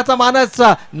फटका खेळण्याचा मानस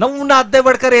नवनाथ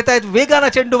देवडकर येत आहेत वेगानं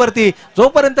चेंडूवरती.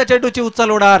 जोपर्यंत चेंडूची उचल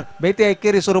होणार बेते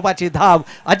एकेरी स्वरूपाची धाव.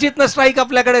 अजितनं स्ट्राईक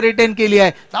आपल्याकडे रिटेन केली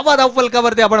आहे. धावा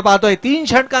धावफलकावरती आपण पाहतोय 3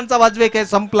 षटकांचा वाजवेग आहे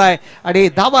संपलाय आणि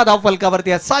धावा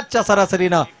धावफलकावरती 7च्या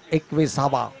सरासरीनं 21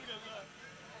 धावा.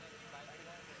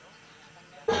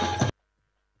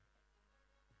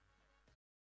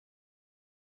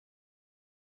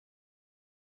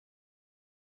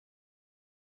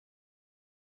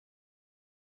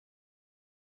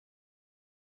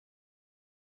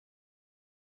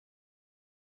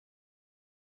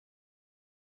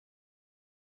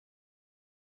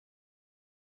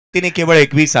 तिने केवळ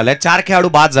 21 आल्या. 4 खेळाडू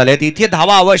बाद झालेत. इथे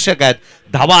धावा आवश्यक आहेत.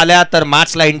 धावा आल्या तर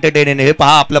मॅचला एंटरटेन. हे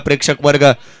पहा आपला प्रेक्षक वर्ग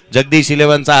जगदीश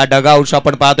 11चा डगआउट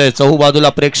आपण पाहतोय. चहूबाजूला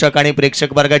प्रेक्षक आणि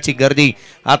प्रेक्षक वर्गाची गर्दी.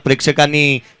 आज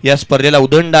प्रेक्षकांनी या स्पर्धेला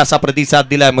उदंड असा प्रतिसाद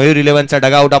दिलाय. मयूर 11चा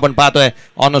डगआउट आपण पाहतोय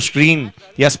ऑन स्क्रीन.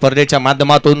 या स्पर्धेच्या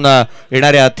माध्यमातून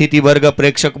येणारे अतिथी वर्ग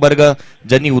प्रेक्षक वर्ग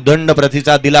ज्यांनी उदंड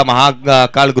प्रतिसाद दिला.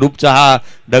 महाकाळ ग्रुपचा हा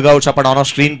डगआउट आपण ऑन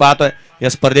स्क्रीन पाहतोय. या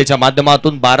स्पर्धेच्या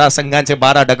माध्यमातून 12 संघांचे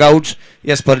 12 डगआउट्स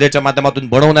या स्पर्धेच्या माध्यमातून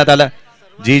बनवण्यात आलं.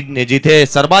 जिथे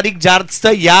सर्वाधिक जास्त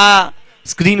या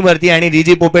स्क्रीनवरती आणि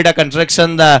डीजी पोपेटा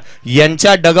कन्स्ट्रक्शन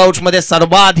यांच्या डगआउट्स मध्ये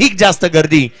सर्वाधिक जास्त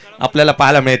गर्दी आपल्याला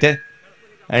पाहायला मिळते.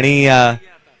 आणि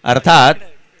अर्थात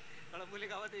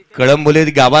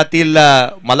कळंबोली गावातील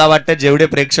मला वाटतं जेवढे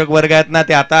प्रेक्षक वर्ग आहेत ना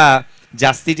ते आता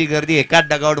जास्तीची गर्दी एकाच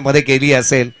डगआउट मध्ये केली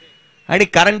असेल. आणि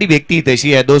कारण ती व्यक्ती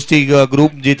तशी आहे. दोस्ती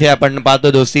ग्रुप जिथे आपण पाहतो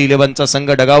दोस्ती 11चा संघ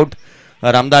डगआउट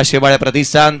रामदास शेवाळे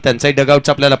प्रतिष्ठान त्यांचाही डगआउट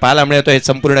आपल्याला पाहायला मिळतोय.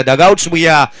 संपूर्ण डगआउट्स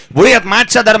बुळ्यात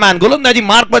मॅचच्या दरम्यान गोलंदाजी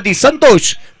मार्कवरती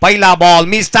संतोष. पहिला बॉल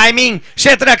मिस टायमिंग.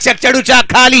 क्षेत्ररक्षक चेंडूच्या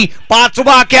खाली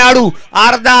 5वा खेळाडू.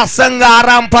 अर्धा संघ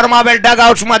आराम फरमावेल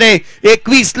डगआउट्स मध्ये.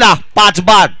 21 ला 5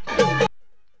 बाद.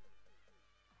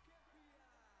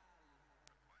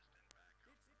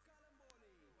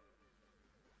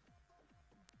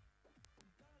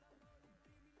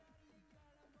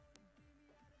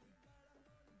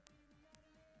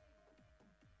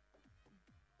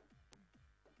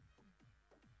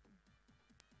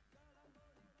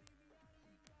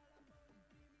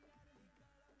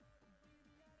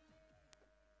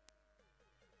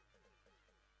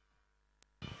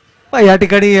 या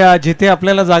ठिकाणी जिथे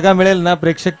आपल्याला जागा मिळेल ना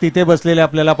प्रेक्षक तिथे बसलेले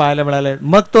आपल्याला पाहायला मिळाले.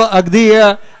 मग तो अगदी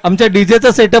आमच्या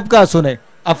डीजेचा सेटअप का असू नये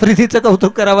आफ्रिदीचं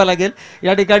कौतुक करावं लागेल.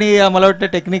 या ठिकाणी मला वाटतं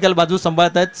टेक्निकल बाजू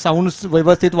सांभाळतायत. साऊंड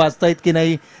व्यवस्थित वाजतायत की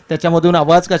नाही त्याच्यामधून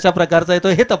आवाज कशा प्रकारचा येतो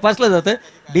हे तपासलं जातं.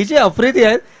 डीजे आफ्रिदी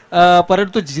आहेत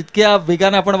परंतु जितक्या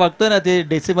वेगाने आपण वागतोय ना ते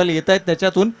डेसिबल येत आहेत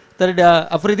त्याच्यातून. तर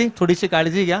आफ्रिदी थोडीशी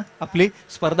काळजी घ्या. आपली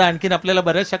स्पर्धा आणखीन आपल्याला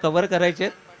बऱ्याचशा कव्हर करायच्या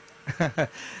आहेत.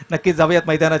 नक्कीच जाऊयात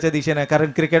मैदानाच्या दिशेने.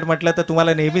 कारण क्रिकेट म्हटलं तर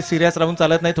तुम्हाला नेहमी सिरियस राहून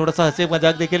चालत नाही. थोडंसं हसे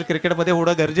मजाक देखील क्रिकेटमध्ये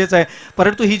होणं गरजेचं आहे.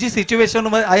 परंतु ही जी सिच्युएशन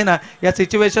आहे ना या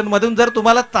सिच्युएशन मधून जर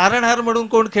तुम्हाला तारणहार म्हणून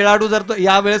कोण खेळाडू जर तो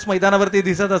यावेळेस मैदानावरती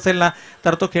दिसत असेल ना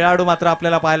तर तो खेळाडू मात्र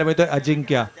आपल्याला पाहायला मिळतोय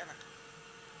अजिंक्य.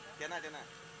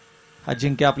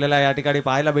 अजिंक्य आपल्याला या ठिकाणी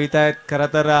पाहायला मिळत आहेत. खरं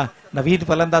तर नवीन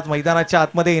फलंदाज मैदानाच्या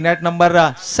आतमध्ये इनॅट नंबर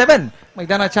 7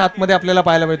 मैदानाच्या आतमध्ये आपल्याला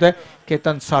पाहायला मिळतोय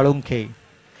केतन साळुंखे.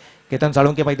 केतन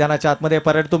साळुंके मैदानाच्या आतमध्ये,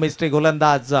 परंतु मिस्ट्री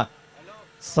गोलंदाज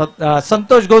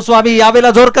संतोष गोस्वामी यावेळेला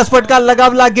जोरकस फटका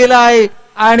लगावला गेला आहे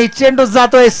आणि चेंडू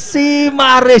जातोय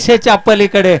सीमा रेषेच्या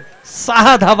पलीकडे.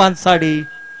 6 धावांसाठी.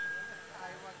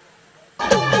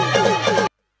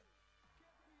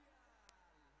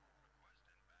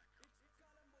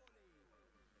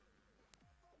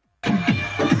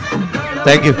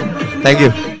 थँक्यू.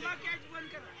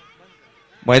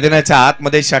 मैदानाच्या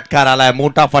आतमध्ये षटकार आलाय.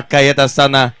 मोठा फटका येत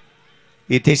असताना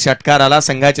इथे षटकार आला.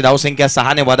 संघाची धावसंख्या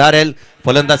 6 ने वधारेल.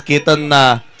 फलंदाज केतन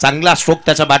चांगला स्ट्रोक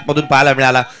त्याच्या बॅटमधून पाहायला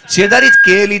मिळाला. शेजारीच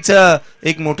केएलईचं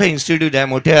एक मोठं इन्स्टिट्यूट आहे.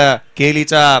 मोठ्या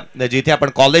केएलईचा जिथे आपण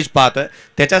कॉलेज पाहतोय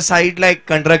त्याच्या साईडला एक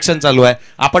कंस्ट्रक्शन चालू आहे.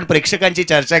 आपण प्रेक्षकांची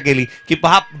चर्चा केली की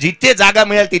पहा जिथे जागा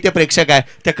मिळेल तिथे प्रेक्षक आहे.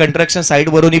 त्या कंस्ट्रक्शन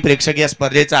साईडवरूनही प्रेक्षक या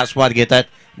स्पर्धेचा आस्वाद घेत आहेत.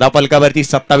 धावफलकावरती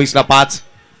 27-5.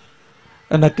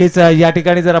 नक्कीच या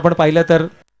ठिकाणी जर आपण पाहिलं तर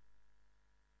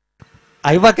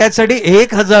आयवा कॅचसाठी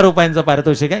 1000 रुपयांचं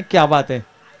पारितोषिक आहे. क्या बात आहे.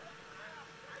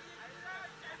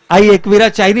 आई Ekvira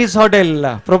Chinese hotel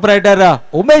proprietor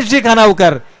Umeshji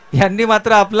खानावकर यांनी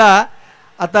मात्र आपला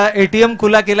आता एटीएम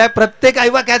खुला केलाय. प्रत्येक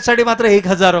आयवा कॅचसाठी मात्र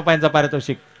 1000 रुपयांचं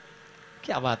पारितोषिक.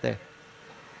 क्या बात आहे.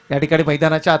 या ठिकाणी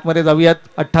मैदानाच्या आतमध्ये जाऊयात.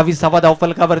 28 धावा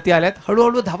धावफलकावरती आल्यात.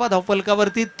 हळूहळू धावा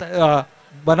धावफलकावरती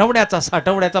बनवण्याचा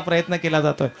साठवण्याचा प्रयत्न केला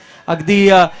जातोय. अगदी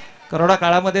करोना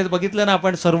काळामध्ये बघितलं ना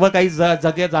आपण, सर्व काही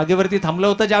जागेवरती थांबलं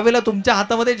होतं. ज्यावेळेला तुमच्या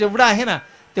हातामध्ये जेवढं आहे ना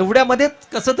तेवढ्यामध्ये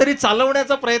कसं तरी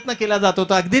चालवण्याचा प्रयत्न केला जात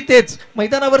होता. अगदी तेच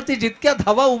मैदानावरती जितक्या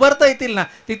धावा उभारता येतील ना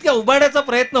तितक्या उभारण्याचा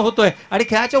प्रयत्न होतोय. आणि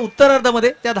खेळाच्या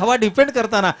उत्तरार्धामध्ये त्या धावा डिफेंड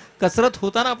करताना कसरत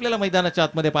होताना आपल्याला मैदानाच्या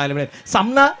आतमध्ये पाहायला मिळेल.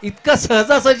 सामना इतका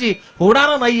सहजासहजी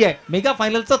होणारा नाहीये. मेगा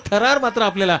फायनलचा थरार मात्र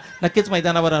आपल्याला नक्कीच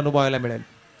मैदानावर अनुभवायला मिळेल.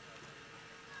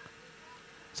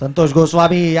 संतोष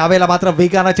गोस्वामी यावेळेला मात्र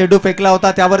वेगानं चेंडू फेकला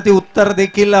होता. त्यावरती उत्तर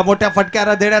देखील मोठ्या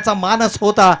फटक्याला देण्याचा मानस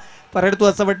होता. परंतु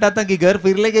असं म्हणतात ना की घर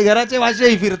फिरले की घराचे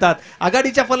वाशेही फिरतात.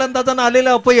 आघाडीच्या फलंदाजांना आलेलं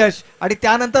अपयश आणि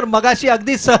त्यानंतर मगाशी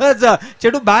अगदी सहज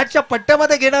चेंडू बॅटच्या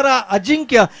पट्ट्यामध्ये घेणारा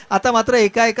अजिंक्य आता मात्र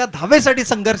एका धावेसाठी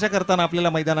संघर्ष करताना आपल्याला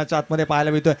मैदानाच्या आतमध्ये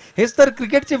पाहायला मिळतोय. हेच तर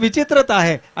क्रिकेटची विचित्रता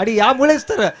आहे आणि यामुळेच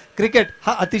तर क्रिकेट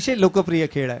हा अतिशय लोकप्रिय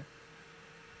खेळ आहे.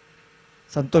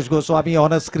 संतोष गोस्वामी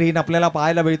ऑन स्क्रीन आपल्याला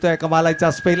पाहायला मिळतोय.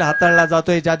 कमालाचा स्पेल हाताळला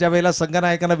जातोय. ज्या वेळेला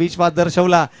संघनायकानं विश्वास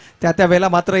दर्शवला त्या वेळेला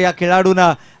मात्र या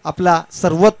खेळाडूंना आपला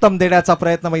सर्वोत्तम देण्याचा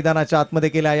प्रयत्न मैदानाच्या आतमध्ये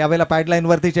केला. यावेळेला पॅडलाईन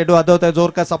वरती चेंडू अडवतोय.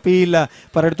 जोरकस अपील,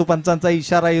 परंतु पंचांचा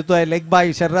इशारा येतोय. लेग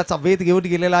बाय शरीराचा वेध घेऊन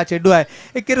गेलेला हा चेंडू आहे.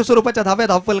 21 स्वरूपाच्या धाव्या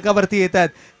धावफलकावरती येत आहेत.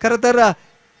 खरं तर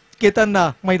केतन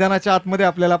मैदानाच्या आतमध्ये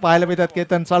आपल्याला पाहायला मिळतात.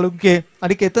 केतन साळुंके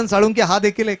आणि केतन साळुंके हा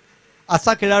देखील एक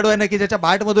असा खेळाडू आहे ना की ज्याच्या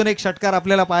बॅटमधून एक षटकार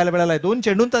आपल्याला पाहायला मिळाला आहे. 2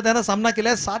 चेंडूंचा त्यानं सामना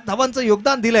केलाय. 7 धावांचं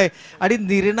योगदान दिलंय आणि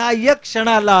निर्णायक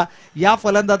क्षणाला या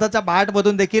फलंदाजाच्या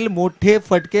बॅटमधून देखील मोठे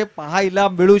फटके पाहायला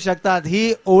मिळू शकतात.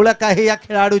 ही ओळख आहे या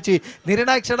खेळाडूची.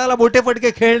 निर्णायक क्षणाला मोठे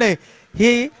फटके खेळणे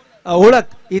ही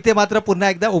ओळख इथे मात्र पुन्हा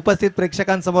एकदा उपस्थित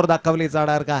प्रेक्षकांसमोर दाखवली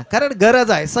जाणार का? कारण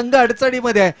गरज आहे. संघ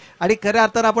अडचणीमध्ये आहे आणि खऱ्या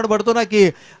अर्थानं आपण म्हणतो ना की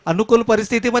अनुकूल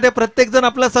परिस्थितीमध्ये प्रत्येक जण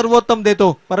आपला सर्वोत्तम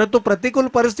देतो, परंतु प्रतिकूल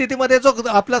परिस्थितीमध्ये जो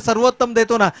आपला सर्वोत्तम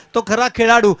देतो ना तो खरा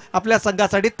खेळाडू आपल्या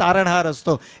संघासाठी तारणहार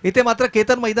असतो. इथे मात्र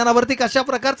केतन मैदानावरती कशा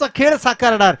प्रकारचा खेळ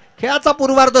साकारणार, खेळाचा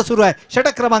पूर्वार्ध सुरू आहे.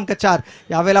 षटक क्रमांक 4.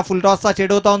 यावेळेला फुलटॉसचा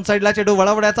चेंडू होता. ऑन साईडला चेंडू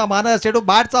वळवण्याचा मानस. चेंडू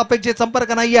बॅटचा अपेक्षित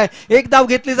संपर्क नाही आहे. एक धाव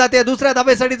घेतली जाते. दुसऱ्या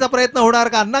धावेसाठीचा प्रयत्न होणार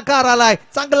का? नकार आलाय.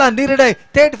 चांगला निर्णय.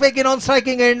 थेट फेकीन ऑन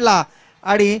स्ट्रायकिंग एंडला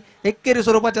आणि एकेरी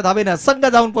स्वरूपाच्या धावेनं संघ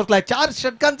जाऊन पोहोचलाय. 4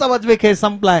 षटकांचा वजवे खेळ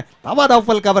संपलाय. धावा धाव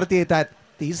फलकावरती येत आहेत.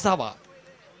 30 धावा.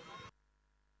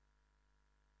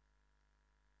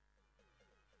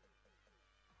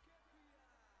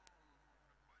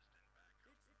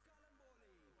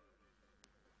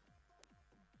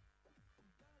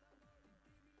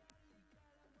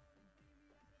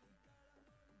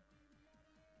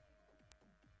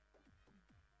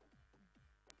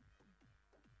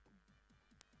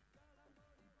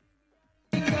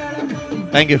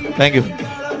 Thank you thank you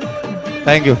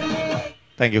thank you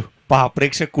thank you. पहा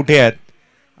प्रेक्षक कुठे आहेत?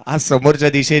 आज समोरच्या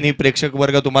दिशेने प्रेक्षक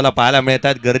वर्ग तुम्हाला पाहायला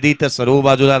मिळतात. गर्दी तर सर्व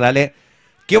बाजूला झाले.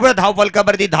 केवळ धाव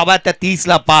फलकावरती धावा त्या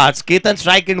 30-5. केतन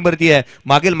स्ट्राईक एंड वरती आहे.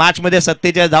 मागील मॅच मध्ये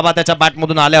 47 धावा त्याच्या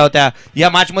बॅटमधून आल्या होत्या. या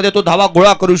मॅच मध्ये तो धावा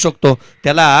गोळा करू शकतो.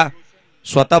 त्याला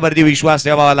स्वतःवरती विश्वास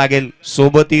ठेवावा लागेल.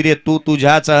 सोबती रे तू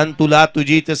तुझ्याच अन तुला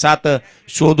तुझीच साथ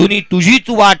शोधून तुझीच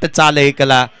वाट चाल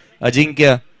एकला.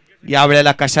 अजिंक्य या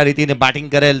वेळेला कशा रीतीने बॅटिंग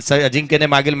करेल? अजिंक्यने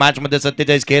मागील मॅच मध्ये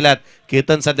 47 खेळल्यात.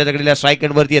 केतन सध्या घडीला स्ट्राईक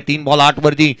एंड वरती आहे. 3 बॉल 8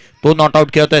 वरती तो नॉट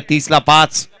आउट खेळतोय.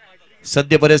 30-5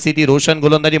 सद्य परिस्थिती. रोशन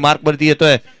गोलंदाजी मार्क वरती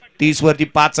येतोय. 30 वरती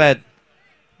 5 आहेत.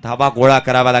 धावा गोळा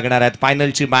करावा लागणार आहेत.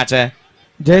 फायनलची मॅच आहे.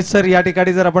 जयेश सर, या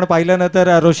ठिकाणी जर आपण पाहिलं ना तर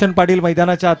रोशन पाटील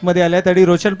मैदानाच्या आतमध्ये आले आणि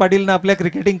रोशन पाटीलनं आपल्या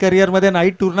क्रिकेटिंग करिअरमध्ये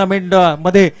नाईट टुर्नामेंट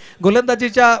मध्ये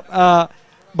गोलंदाजीच्या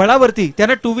बळावरती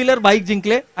त्यानं टू व्हीलर बाईक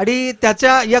जिंकले आणि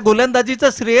त्याच्या या गोलंदाजीचं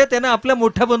श्रेय त्यानं आपल्या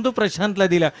मोठ्या बंधू प्रशांतला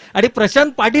दिलं. आणि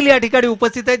प्रशांत पाटील या ठिकाणी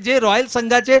उपस्थित आहेत, जे रॉयल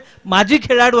संघाचे माजी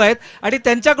खेळाडू आहेत आणि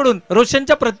त्यांच्याकडून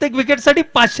रोशनच्या प्रत्येक विकेटसाठी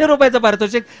 500 रुपयाचं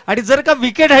पारितोषिक आणि जर का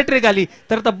विकेट हॅट्रिक आली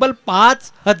तर तब्बल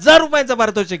 5000 रुपयाचं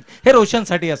पारितोषिक हे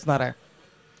रोशनसाठी असणार आहे.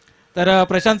 तर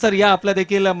प्रशांत सर, या आपलं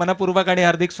देखील मनपूर्वक आणि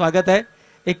हार्दिक स्वागत आहे.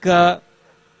 एक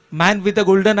man with a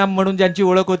golden arm म्हणून ज्यांची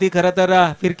ओळख होती, खरं तर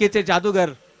फिरकीचे जादूगर.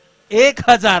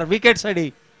 1000 विकेटसाठी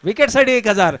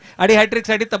 1000 आणि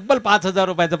हॅट्रिकसाठी तब्बल 5000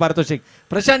 रुपयाचं पारितोषिक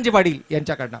प्रशांतजी पाटील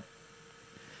यांच्याकडनं.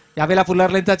 यावेळेला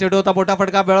फुलरलाईनचा चेडू होता, मोठा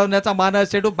फटका मिळवण्याचा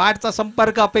मानस. चेडू बॅटचा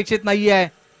संपर्क अपेक्षित नाहीये.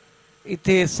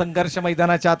 इथे संघर्ष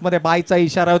मैदानाच्या आतमध्ये बायचा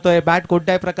इशारा होतोय. बॅट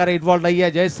कोणत्याही प्रकारे इन्व्हॉल्व नाहीये.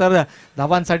 जयेश सर,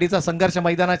 धावांसाठीचा संघर्ष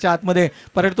मैदानाच्या आतमध्ये,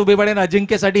 परंतु बिबडेन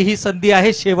अजिंक्यसाठी ही संधी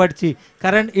आहे शेवटची,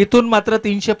 कारण इथून मात्र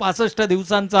 365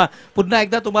 दिवसांचा पुन्हा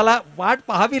एकदा तुम्हाला वाट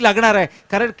पाहावी लागणार आहे.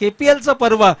 कारण केपीएलचं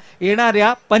पर्व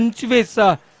येणाऱ्या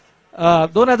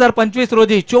 2025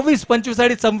 रोजी 24, 25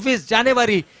 आणि 26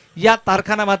 जानेवारी या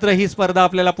तारखांना मात्र ही स्पर्धा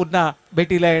आपल्याला पुन्हा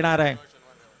भेटीला येणार आहे.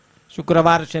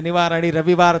 शुक्रवार, शनिवार आणि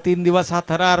रविवार 3 दिवस हा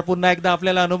थरार पुन्हा एकदा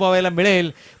आपल्याला अनुभवायला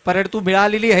मिळेल. परंतु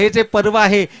मिळालेली हे जे पर्व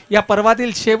आहे, या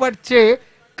पर्वातील शेवटचे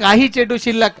काही चेंडू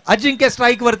शिल्लक. अजिंक्य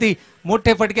स्ट्राईक वरती,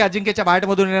 मोठे फटके अजिंक्यच्या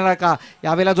बॅटमधून येणार का?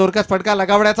 यावेळेला जोरकस फटका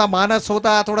लगावण्याचा मानस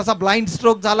होता. थोडासा ब्लाइंड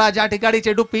स्ट्रोक झाला. ज्या ठिकाणी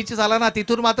चेंडू पिच झाला ना,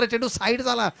 तिथून मात्र चेंडू साईड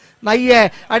झाला नाहीये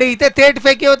आणि इथे थेट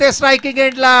फेकी होते स्ट्रायकिंग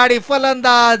एंडला आणि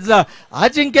फलंदाज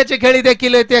अजिंक्यची खेळी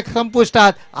देखील येते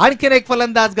संपुष्टात. आणखीन एक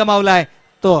फलंदाज गमावलाय,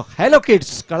 तो हॅलो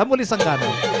किड्स कळंबोली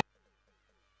संघाने.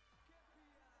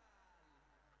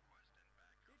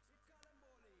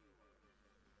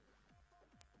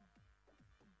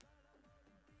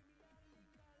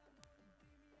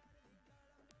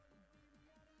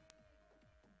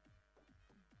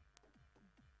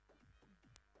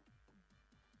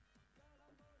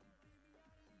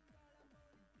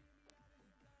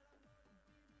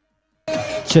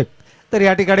 तर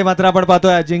या ठिकाणी मात्र आपण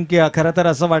पाहतोय अजिंक्य, खरं तर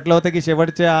असं वाटलं होतं की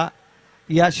शेवटच्या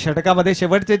या षटकामध्ये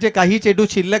शेवटचे जे काही चेंडू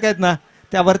शिल्लक आहेत ना,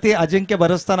 त्यावरती अजिंक्य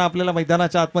बरसताना आपल्याला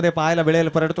मैदानाच्या आतमध्ये पाहायला मिळेल.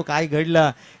 परंतु काय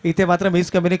घडलं इथे मात्र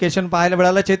मिसकम्युनिकेशन पाहायला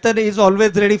मिळालं. Chetan is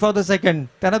always ready for the second.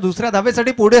 त्यानं दुसऱ्या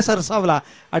धावेसाठी पुढे सरसावला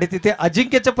आणि तिथे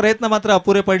अजिंक्यचे प्रयत्न मात्र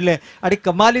अपुरे पडले आणि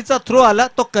कमालीचा थ्रो आला,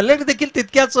 तो कलेक्ट देखील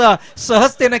तितक्याच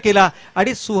सहजतेने केला.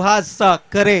 आणि सुहास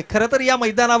करे, खरं तर या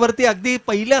मैदानावरती अगदी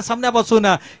पहिल्या सामन्यापासून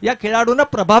या खेळाडूंना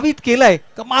प्रभावित केलाय.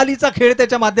 कमालीचा खेळ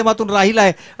त्याच्या माध्यमातून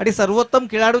राहिलाय आणि सर्वोत्तम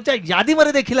खेळाडूच्या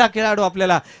यादीमध्ये देखील हा खेळाडू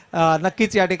आपल्याला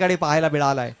नक्कीच या ठिकाणी पाहायला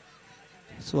मिळालाय.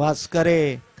 सुहास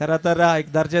करे खरं तर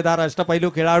एक दर्जेदार अष्टपैलू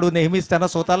खेळाडू, नेहमीच त्यानं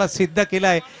स्वतःला सिद्ध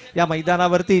केलाय या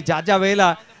मैदानावरती. ज्या ज्या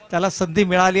वेळेला त्याला संधी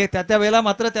मिळाली आहे त्या वेळेला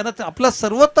मात्र त्यानं आपला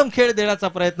सर्वोत्तम खेळ देण्याचा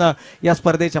प्रयत्न या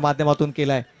स्पर्धेच्या माध्यमातून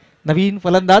केलाय. नवीन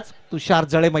फलंदाज तुषार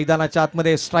जळे मैदानाच्या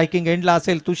आतमध्ये स्ट्रायकिंग एंडला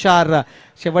असेल. तुषार,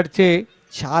 शेवटचे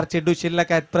 4 चेंडू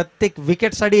शिल्लक आहेत. प्रत्येक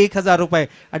विकेटसाठी 1000 रुपये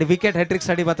आणि विकेट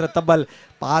हॅट्रिकसाठी मात्र तब्बल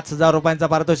 5000 रुपयांचा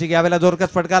पारितोषिक. यावेळेला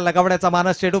जोरकस फटका लगावण्याचा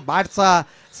मानस. चेंडू बॅटचा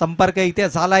संपर्क इथे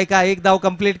झालाय का? एक धाव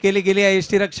कंप्लीट केली गेली आहे.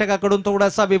 यष्टी रक्षकाकडून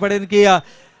थोडासा बिबडेन की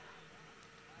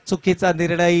चुकीचा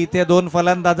निर्णय इथे 2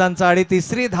 फलंदाजांचा आणि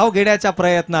तिसरी धाव घेण्याच्या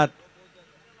प्रयत्नात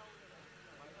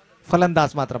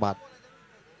फलंदाज मात्र बाद.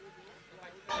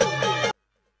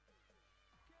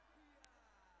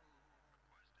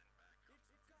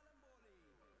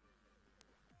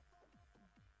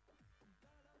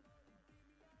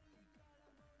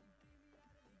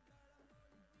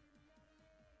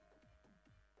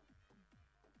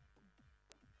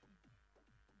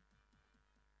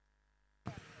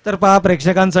 तर पहा,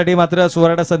 प्रेक्षकांसाठी मात्र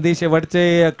सुवर्ण संधी.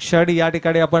 शेवटचे क्षण या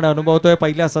ठिकाणी आपण अनुभवतोय.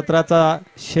 पहिल्या सत्राचा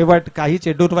शेवट काही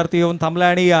चेंडूंवरती येऊन थांबला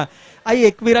आणि आई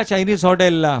एकविरा चायनीज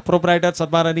हॉटेल प्रोप्रायटर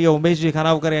सन्माननीय उमेशजी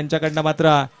खानावकर यांच्याकडनं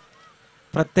मात्र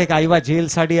प्रत्येक आईवा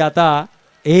जेलसाठी आता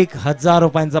 1000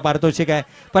 रुपयांचा पारितोषिक आहे.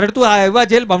 परंतु आईवा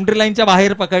जेल बाउंड्री लाईनच्या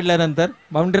बाहेर पकडल्यानंतर,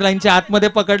 बाउंड्री लाईनच्या आतमध्ये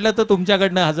पकडलं तर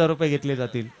तुमच्याकडनं 1000 रुपये घेतले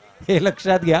जातील, हे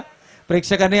लक्षात घ्या.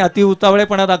 प्रेक्षकांनी अति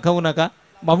उतावळेपणा दाखवू नका.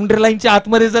 बाउंड्री लाईनच्या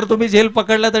आतमध्ये जर तुम्ही झेल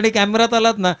पकडलात आणि कॅमेरात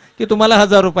आलात ना की तुम्हाला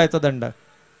 1000 रुपयाचा दंड.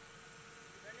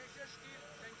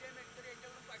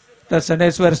 तर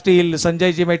सनेश्वर स्टील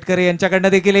संजयजी मेटकरे यांच्याकडनं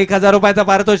देखील 1000 रुपयाचा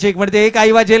पारितोषिक, म्हणजे एक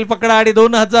आईवा जेल पकडा आणि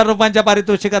 2000 रुपयांच्या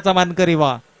पारितोषिकाचा मानकरी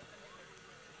व्हा.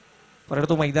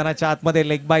 परंतु मैदानाच्या आतमध्ये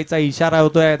लेग बायचा इशारा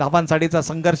होतोय. धावांसाठीचा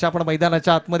संघर्ष आपण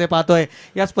मैदानाच्या आतमध्ये पाहतोय.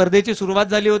 या स्पर्धेची सुरुवात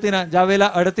झाली होती ना ज्या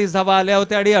वेळेला 38 धावा आल्या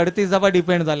होत्या आणि 38 धावा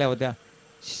डिपेंड झाल्या होत्या.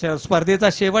 स्पर्धेचा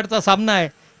शेवटचा सामना आहे,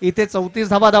 इथे 34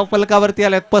 धावा धावफलकावरती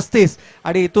आल्यात 35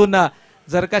 आणि इथून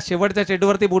जर का शेवटच्या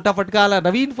चेंडूवरती मोठा फटका आला,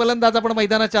 नवीन फलंदाज आपण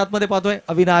मैदानाच्या आतमध्ये पाहतोय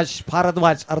अविनाश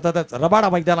भारद्वाज, अर्थातच रबाडा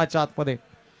मैदानाच्या आतमध्ये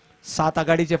 7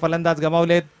 आघाडीचे फलंदाज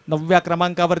गमावलेत. 9व्या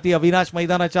क्रमांकावरती अविनाश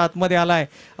मैदानाच्या आतमध्ये आलाय.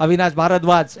 अविनाश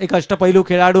भारद्वाज एक अष्टपैलू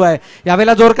खेळाडू आहे.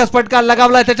 यावेळेला जोरकस फटका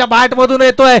लगावलाय, त्याच्या बॅट मधून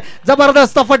येतोय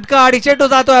जबरदस्त फटका आणि चेंडू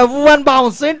जातोय one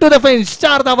bounce into the fence.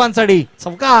 4 धावांसाठी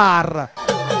चौकार.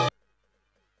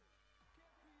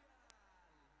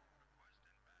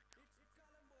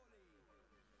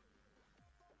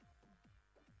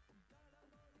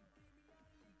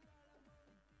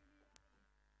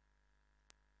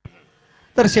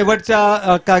 तर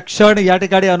शेवटच्या क्षण या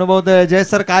ठिकाणी अनुभवतोय. जय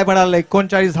सर काय म्हणाल?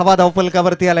 39 धावा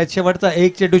धावफलकावरती आलाय. शेवटचा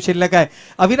एक चेंडू शिल्लक आहे.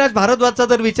 अविनाश भारद्वाजचा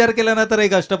जर विचार केला ना तर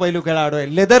एक अष्टपैलू खेळाडू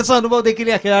आहे. लेदरचा अनुभव देखील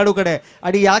या खेळाडूकडे आहे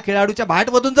आणि या खेळाडूच्या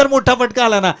बॅटमधून जर मोठा फटका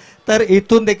आला ना तर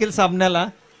इथून देखील सामन्याला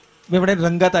मी म्हणेन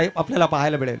रंगत आहे आपल्याला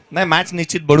पाहायला मिळेल. नाही, मॅच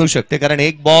निश्चित बनू शकते, कारण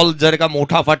एक बॉल जर का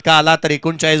मोठा फटका आला तर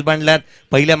 39 बनल्यात.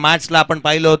 पहिल्या मॅचला आपण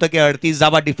पाहिलं होतं की 38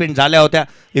 धावा डिफेंड झाल्या होत्या.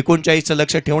 39चं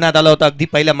लक्ष ठेवण्यात आलं होतं अगदी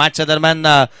पहिल्या मॅचच्या दरम्यान.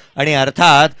 आणि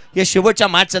अर्थात या शेवटच्या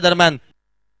मॅचच्या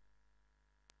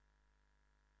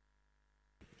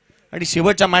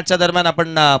दरम्यान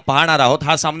आपण पाहणार आहोत.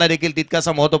 हा सामना देखील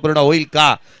तितकासा महत्वपूर्ण होईल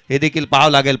का हे देखील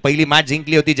पाहावं लागेल. पहिली मॅच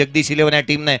जिंकली होती जगदीश 11 या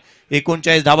टीमने.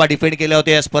 39 धावा डिफेंड केल्या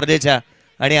होत्या या स्पर्धेच्या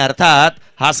आणि अर्थात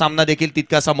हा सामना देखील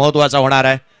तितकासा महत्वाचा होणार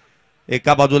आहे.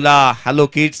 एका बाजूला हॅलो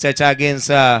किड्स, त्याच्या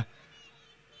अगेन्स्ट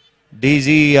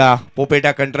डीजी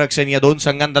पोपेटा कंस्ट्रक्शन, या दोन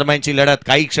संघांदरम्यानची लढत.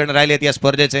 काही क्षण राहिलेत या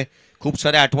स्पर्धेचे. खूप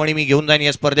साऱ्या आठवणी मी घेऊन जाईन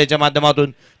या स्पर्धेच्या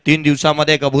माध्यमातून. 3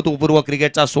 दिवसामध्ये एक अभूतपूर्व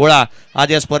क्रिकेटचा सोहळा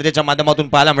आज या स्पर्धेच्या माध्यमातून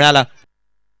पाहायला मिळाला.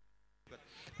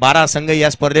 12 संघ या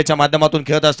स्पर्धेच्या माध्यमातून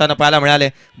खेळत असताना पाहायला मिळाले.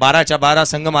 12च्या 12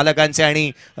 संघ मालकांचे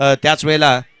आणि त्याच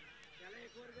वेळेला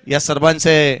या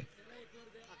सर्वांचे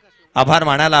आभार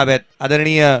मानायला हवेत.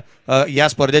 आदरणीय या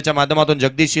स्पर्धेच्या माध्यमातून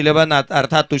जगदीश 11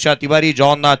 अर्थात तुषार तिवारी,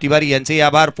 जॉन तिवारी यांचे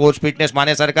आभार. फोर्स फिटनेस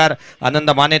माने सरकार, आनंद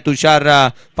माने, तुषार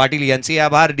पाटील यांचे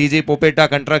आभार. डीजे पोपेटा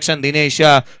कंस्ट्रक्शन दिनेश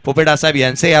पोपेटा साहेब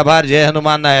यांचे आभार. जय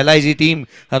हनुमान LIG टीम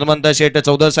हनुमंत शेठ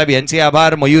चौधर साहेब यांचे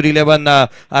आभार. मयूर 11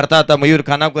 अर्थात मयूर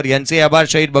खानावकर यांचे आभार.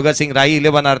 शहीद भगतसिंग राई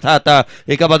 11 अर्थात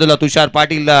एका बाजूला तुषार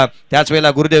पाटील, त्याच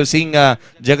वेळेला गुरुदेव सिंग,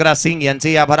 जगराज सिंग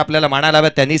यांचे आभार आपल्याला मानायला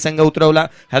हवेत. त्यांनी संघ उतरवला.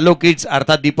 हॅलो किड्स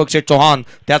अर्थात दीपक शेठ चौहान,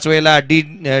 त्याच वेळेला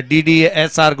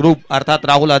DDSR ग्रुप अर्थात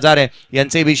राहुल हजारे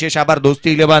यांचे विशेष आभार.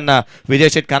 दोस्ती 11 विजय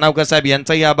शेठ खानावकर साहेब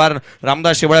यांचाही आभार.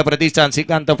 रामदास शेवाळे प्रतिष्ठान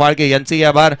श्रीकांत फाळके यांचेही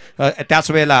आभार. त्याच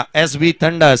वेळेला SB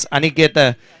थंडर्स अनिकेत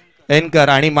एनकर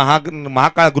आणि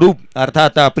महाकाळ ग्रुप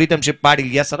अर्थात प्रीतम शिप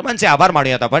पाटील या सर्वांचे आभार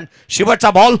मानूयात आपण.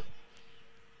 शेवटचा बॉल,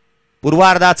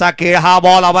 पूर्वार्धाचा खेळ. हा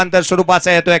बॉल अवांतर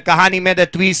स्वरूपाचा येतोय. कहाणी में the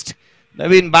twist.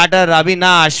 Naveen batter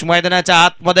Avinash मैदानाच्या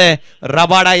आतमध्ये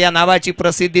रबाडा या नावाची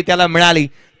प्रसिद्धी त्याला मिळाली.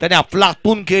 त्याने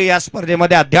अफलातून खेळ या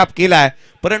स्पर्धेमध्ये अद्याप केलाय,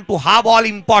 परंतु हा बॉल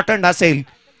इम्पॉर्टंट असेल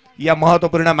या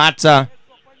महत्वपूर्ण मॅचचा.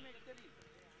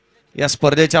 या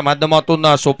स्पर्धेच्या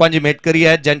माध्यमातून सोपानजी मेटकरी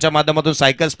आहेत ज्यांच्या माध्यमातून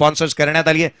सायकल स्पॉन्सर्स करण्यात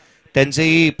आली आहे.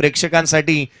 त्यांचेही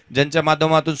प्रेक्षकांसाठी ज्यांच्या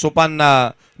माध्यमातून सोपान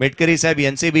मेटकरी साहेब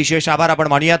यांचे विशेष आभार आपण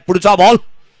मानूयात. पुढचा बॉल,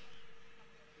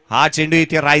 हा चेंडू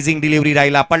इथे रायझिंग डिलिव्हरी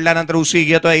राहिला. पडल्यानंतर उसळी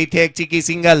घेतोय. इथे एक चिकी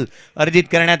सिंगल अर्जित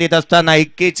करण्यात येत असताना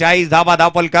 41 धावा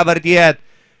धावफलकावरती आहेत.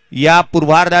 या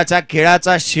पूर्वार्धाच्या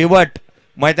खेळाचा शेवट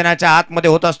मैदानाच्या आतमध्ये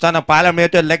होत असताना पाहायला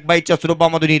मिळतोय. लेग बाईच्या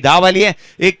स्वरूपामधून ही धाव आली आहे.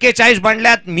 41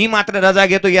 बनल्यात. मी मात्र रजा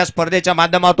घेतो या स्पर्धेच्या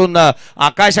माध्यमातून.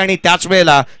 आकाश आणि त्याच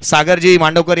वेळेला सागरजी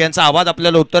मांडवकर यांचा आवाज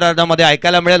आपल्याला उत्तरार्धामध्ये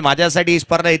ऐकायला मिळेल. माझ्यासाठी ही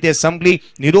स्पर्धा इथे संपली.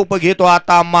 निरोप घेतो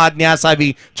आता. आम्हा आज्ञा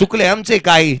असावी, चुकले आमचे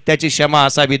काही त्याची क्षमा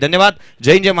असावी. धन्यवाद.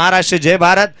 जय जय महाराष्ट्र, जय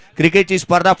भारत. क्रिकेटची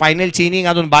स्पर्धा फायनलची इनिंग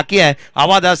अजून बाकी आहे.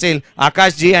 आवाज असेल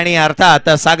आकाशजी आणि अर्थात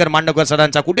सागर मांडवकर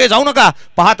सरांचा. कुठे जाऊ नका,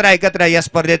 पाहत राहा, एकत्र या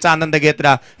स्पर्धेचा आनंद घेत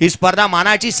राहा. ही स्पर्धा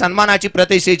मानाची, सन्मानाची,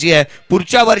 प्रतिष्ठेची आहे.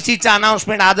 पुढच्या वर्षीचा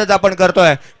अनाउन्समेंट आजच आपण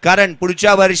करतोय, कारण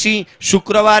पुढच्या वर्षी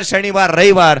शुक्रवार, शनिवार,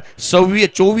 रविवार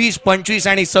 24, 25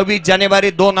 आणि 26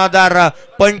 जानेवारी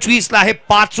 2025 ला हे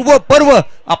 5वं पर्व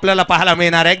आपल्याला पाहायला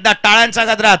मिळणार आहे. एकदा टाळ्यांच्या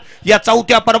गजरात या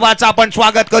 4थ्या पर्वाचं आपण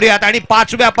स्वागत करूयात आणि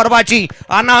 5व्या पर्वाची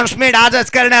अनाउन्समेंट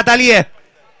आजच करण्यात आली आहे.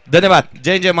 धन्यवाद.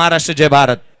 जय जय महाराष्ट्र, जय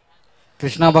भारत.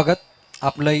 कृष्णा भगत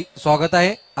आपलं स्वागत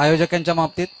आहे. आयोजकांच्या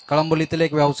बाबतीत कळंबोलीतील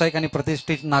एक व्यावसायिक आणि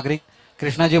प्रतिष्ठित नागरिक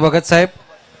कृष्णाजी भगत साहेब,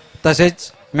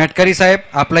 तसेच मेटकरी साहेब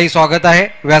आपलंही स्वागत आहे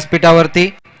व्यासपीठावरती.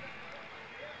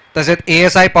 तसेच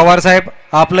ASI पवार साहेब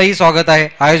आपलंही स्वागत आहे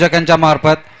आयोजकांच्या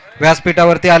मार्फत.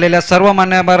 व्यासपीठावरती आलेल्या सर्व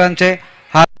मान्यवरांचे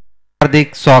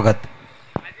हार्दिक स्वागत.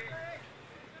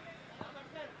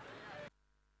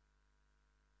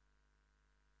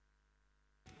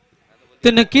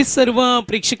 तर नक्कीच सर्व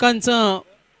प्रेक्षकांचं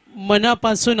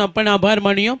मनापासून आपण आभार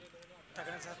मानूया.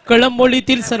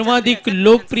 कळंबोलीतील सर्वाधिक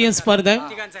लोकप्रिय स्पर्धा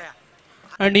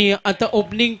आहे आणि आता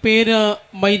ओपनिंग पेर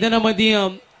मैदानामध्ये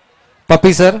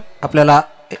पप्पी सर आपल्याला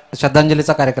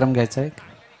श्रद्धांजलीचा कार्यक्रम घ्यायचा आहे.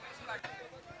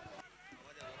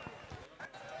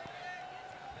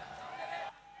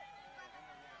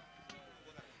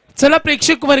 चला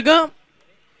प्रेक्षक वर्ग,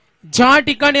 ज्या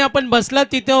ठिकाणी आपण बसला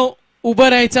तिथं उभं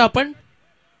राहायचं. आपण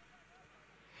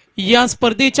या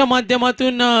स्पर्धेच्या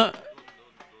माध्यमातून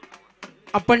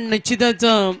आपण निश्चितच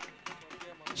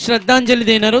श्रद्धांजली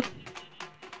देणार आहोत.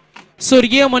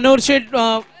 स्वर्गीय मनोहर शेठ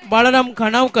बाळाराम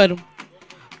खानावकर,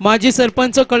 माजी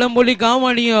सरपंच कळंबोली गाव,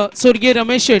 आणि स्वर्गीय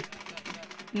रमेश शेठ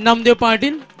नामदेव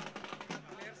पाटील.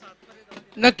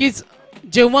 नक्कीच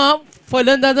जेव्हा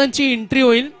फलंदाजांची एंट्री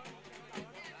होईल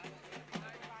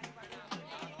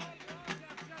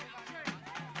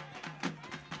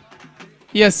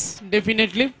यस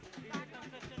डेफिनेटली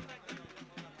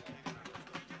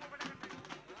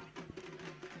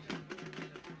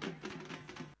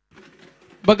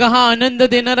बघा, हा आनंद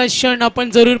देणारा क्षण आपण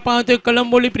जरूर पाहतोय.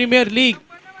 कळंबोली प्रीमियर लीग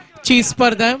ची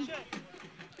स्पर्धा आहे.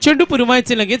 चेंडू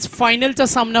पुरवायचे लगेच फायनलचा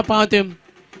सामना पाहतोय.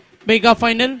 Mega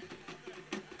final.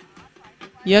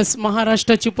 यस,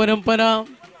 महाराष्ट्राची परंपरा,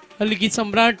 हलगी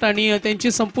सम्राट आणि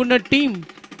त्यांची संपूर्ण टीम,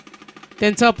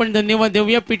 त्यांचा आपण धन्यवाद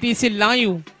देऊया. पीटीसी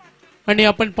लाईव्ह आणि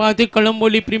आपण पाहतोय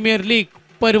कळंबोली प्रीमियर लीग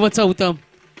पर्व 4.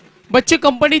 बच्चे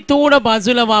कंपनी थोडं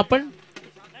बाजूला व्हा आपण.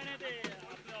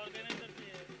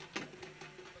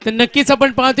 तर नक्कीच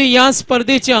आपण पाहतोय या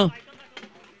स्पर्धेच्या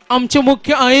आमचे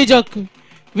मुख्य आयोजक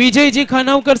विजयजी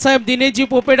खानावकर साहेब, दिनेशजी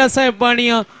पोपेटा साहेब आणि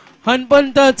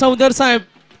हनपंत चौधर साहेब.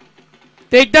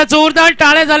 ते एकदा जोरदार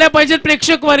टाळ्या झाल्या पाहिजेत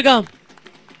प्रेक्षक वर्ग.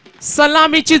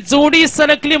 सलामीची जोडी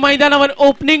सरकली मैदानावर.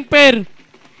 Opening per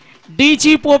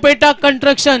DG पोपेटा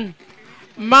construction,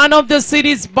 man of the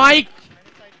series bike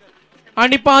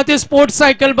आणि पाहतोय स्पोर्ट्स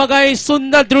सायकल. बघा हे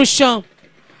सुंदर दृश्य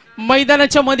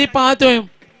मैदानाच्या मध्ये पाहतोय.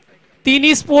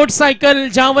 तिन्ही स्पोर्ट्स सायकल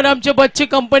ज्यावर आमचे बच्चे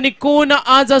कंपनी कोण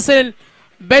आज असेल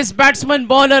best batsman,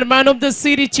 bowler, man of the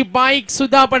सिरीजची bike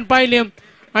सुद्धा आपण पाहिली.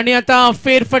 आणि आता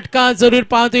फेरफटका जरूर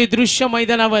पाहतोय दृश्य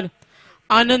मैदानावर.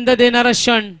 आनंद देणारा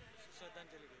क्षण.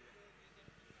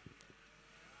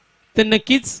 तर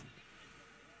नक्कीच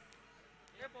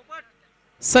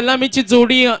सलामीची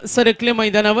जोडी सरकले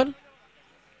मैदानावर.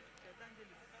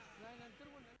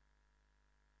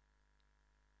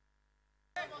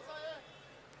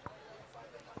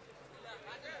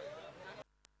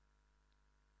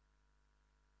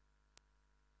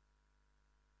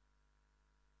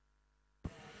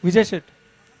 विजय शेठ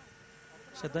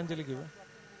श्रद्धांजली घेऊया.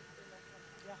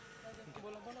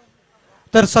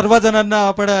 तर सर्व जणांना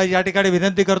आपण या ठिकाणी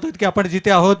विनंती करतोय की आपण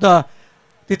जिथे आहोत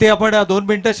तिथे आपण 2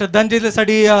 मिनिटं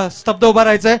श्रद्धांजलीसाठी स्तब्ध उभा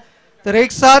राहायचंय. तर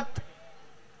एक साथ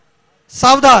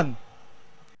सावधान.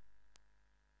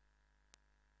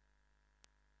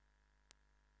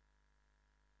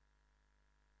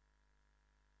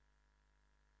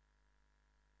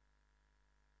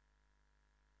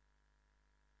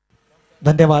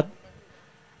 धन्यवाद.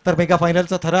 तर मेगा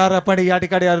फायनलचा थरार आपण या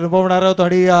ठिकाणी अनुभवणार आहोत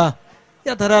आणि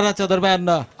या थराराच्या दरम्यान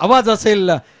आवाज असेल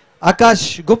आकाश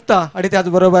गुप्ता आणि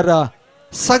त्याचबरोबर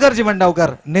सागरजी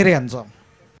मंडावकर नेरे यांचा.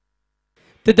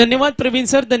 तर धन्यवाद प्रवीण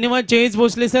सर, धन्यवाद जयेश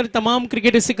भोसले सर, तमाम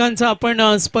क्रिकेट रसिकांचा. आपण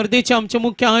स्पर्धेचे आमचे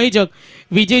मुख्य आयोजक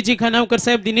विजयजी खानावकर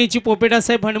साहेब, दिनेशजी पोपेटा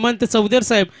साहेब, हनुमंत चौधर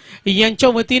साहेब यांच्या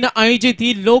वतीनं आयोजित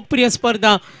ही लोकप्रिय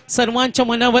स्पर्धा सर्वांच्या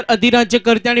मनावर अधिराज्य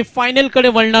करते आणि फायनलकडे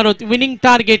वळणार आहोत. विनिंग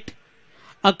टार्गेट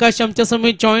आकाश आमच्या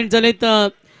समेत जॉईंट झालेत.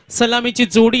 सलामीची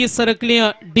जोडी सरकली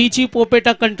डीजी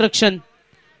पोपेटा कंस्ट्रक्शन,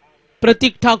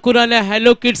 प्रतीक ठाकूर आले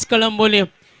हॅलो किड्स कळंबोली.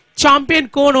 चॅम्पियन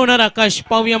कोण होणार आकाश,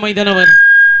 पाहूया मैदानावर.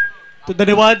 तो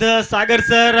धन्यवाद सागर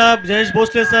सर, जयेश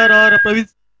भोसले सर और प्रवीण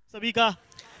सभी का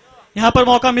यहाँ पर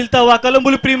मौका मिलता हुआ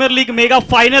Kalamboli premier league mega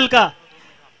final का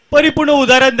परिपूर्ण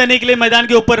उदाहरण देने के लिए मैदान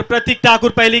के ऊपर प्रतीक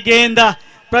ठाकुर पहली गेंद,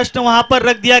 प्रश्न वहां पर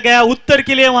रख दिया गया, उत्तर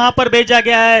के लिए वहां पर भेजा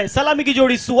गया है. सलामी की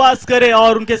जोड़ी सुहास करे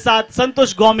और उनके साथ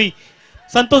संतोष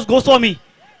गोस्वामी.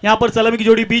 यहाँ पर सलामी की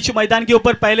जोड़ी बीच मैदान के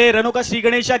ऊपर पहले रनों का श्री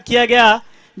गणेशा किया गया,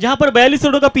 जहां पर 42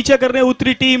 रनों का पीछा करने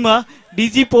उतरी टीम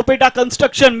डीजी पोपेटा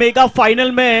कंस्ट्रक्शन मेगा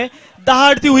फाइनल में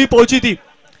दहाड़ती हुई पहुंची थी.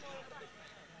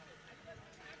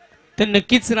 तर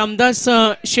नक्कीच रामदास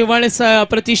शेवाळे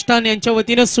प्रतिष्ठान यांच्या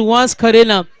वतीनं सुहास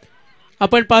खरेला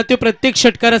आपण पाहतोय प्रत्येक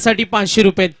षटकारासाठी 500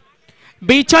 रुपये.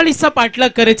 42चा पाठलाग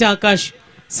करायचा आकाश.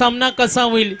 सामना कसा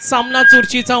होईल, सामना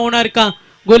चुरशीचा होणार का,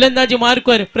 गोलंदाजी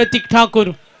मार्कवर प्रतीक ठाकुर.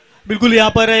 बिल्कुल यहाँ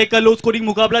पर एक लो स्कोरिंग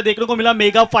मुकाबला देखने को मिला.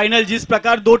 मेगा फाइनल जिस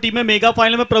प्रकार 2 टीमें मेगा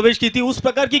फाइनल में प्रवेश की थी उस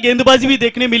प्रकार की गेंदबाजी भी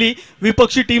देखने मिली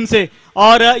विपक्षी टीम से,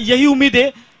 और यही उम्मीद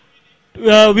है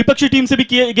विपक्षी टीम से भी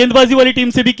गेंदबाजी वाली टीम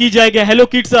से भी की जाएगी. हेलो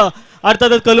किड्स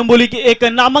अर्थात कलम्बोली की एक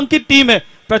नामांकित टीम है,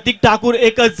 प्रतीक ठाकुर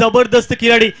एक जबरदस्त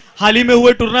खिलाड़ी, हाल ही में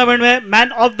हुए टूर्नामेंट में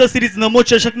मैन ऑफ द सीरीज नमो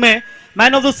चषक में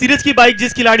मैन ऑफ द सीरीज की बाइक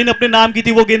जिस खिलाड़ी ने अपने नाम की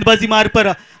थी वो गेंदबाजी मार पर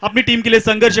अपनी टीम के लिए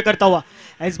संघर्ष करता हुआ।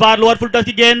 इस बार लोअर फुल टॉस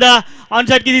की गेंद ऑन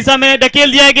साइड की दिशा में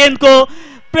ढकेल दिया है गेंद को,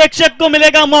 प्रेक्षक को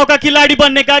मिलेगा मौका खिलाड़ी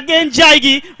बनने का, गेंद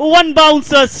जाएगी वन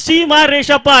बाउंस सीमा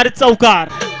रेखा पार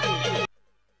चौकार।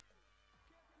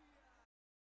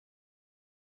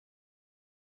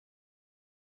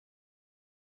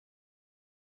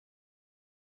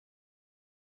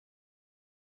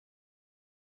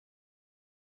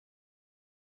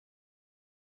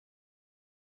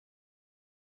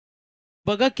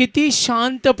 बघा किती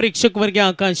शांत प्रेक्षक वर्ग आहे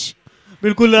आकाश।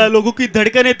 बिल्कुल लोगों की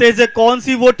धड़कनें तेज है, कौन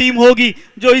सी वो टीम होगी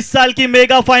जो इस साल की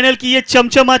मेगा फाइनल की ये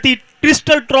चमचमाती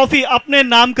क्रिस्टल ट्रॉफी अपने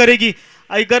नाम करेगी।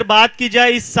 अगर बात की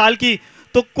जाए इस साल की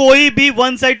तो कोई भी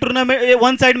one side tournament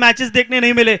one side matches देखने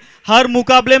नहीं मिले, हर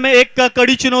मुकाबले में एक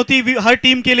कड़ी चुनौती हर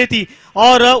टीम के लिए थी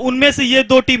और उनमें से ये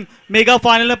दो टीम मेगा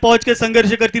फाइनल में पहुंच के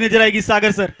संघर्ष करती नजर आएगी।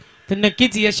 सागर सर, तर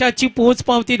नक्कीच यशाची पोच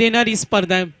पावती देणारी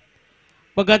स्पर्धा आहे।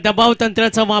 बघा दबाव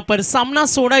तंत्राचा वापर, सामना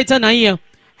सोडायचा नाहीये।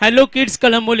 हॅलो किड्स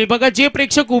कळंबोली, बघा जे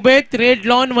प्रेक्षक उभे आहेत रेड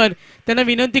लॉन वर त्यांना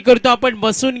विनंती करतो आपण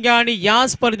बसून घ्या आणि या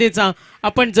स्पर्धेचा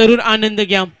आपण जरूर आनंद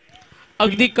घ्या।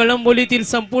 अगदी कळंबोलीतील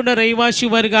संपूर्ण रहिवासी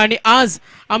वर्ग आणि आज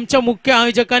आमच्या मुख्य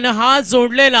आयोजकांना हा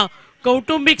जोडलेला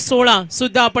कौटुंबिक सोहळा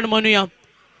सुद्धा आपण म्हणूया।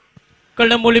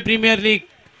 कळंबोली प्रीमियर लीग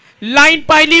लाईन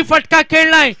पाहिली, फटका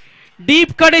खेळलाय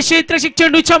डीप कडे क्षेत्ररक्षक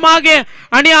चेंडूच्या मागे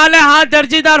आणि आलाय हा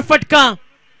दर्जेदार फटका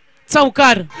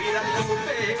चौकार।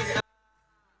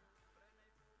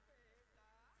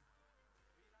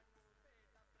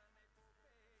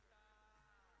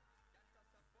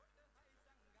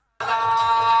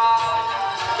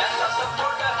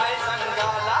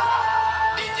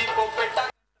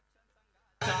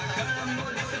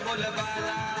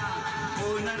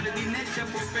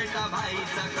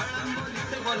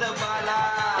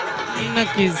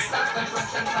 नक्कीच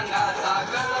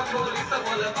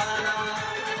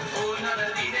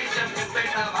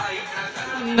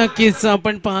नक्कीच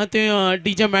आपण पाहतोय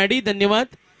डीजे मॅडी, धन्यवाद।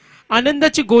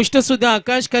 आनंदाची गोष्ट सुद्धा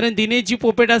आकाश, कारण दिनेशजी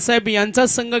पोपेटा साहेब यांचा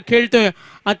संघ खेळतोय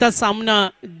आता सामना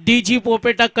डीजी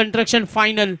पोपेटा कंस्ट्रक्शन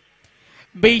फायनल।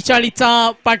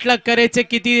 42चा पाठलाग करायचे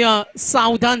किती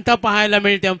सावधानता पाहायला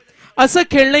मिळते, असं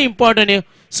खेळणं इम्पॉर्टंट आहे।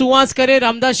 सुहास करे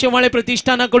रामदास शेवाळे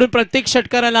प्रतिष्ठानाकडून प्रत्येक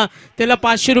षटकाराला त्याला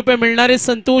 500 रुपये मिळणारे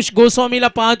संतोष गोस्वामीला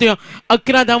पाहतोय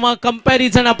 11 धावा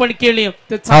कंपॅरिझन आपण केली,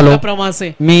 तर चांगला प्रवास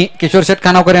आहे। मी किशोर शेठ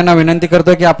खानावकर यांना विनंती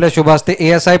करतो की आपल्या शुभ हस्ते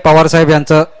ASI पवार साहेब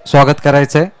यांचं स्वागत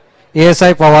करायचंय।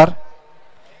 ASI पवार,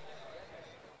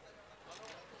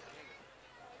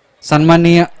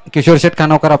 सन्माननीय किशोर शेठ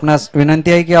खानावकर, आपणास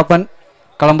विनंती आहे की आपण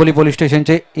कळंबोली पोलीस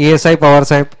स्टेशनचे ASI पवार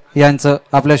साहेब यांचं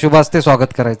आपल्या शुभ हस्ते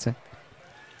स्वागत करायचंय।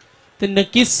 तर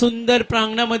नक्कीच सुंदर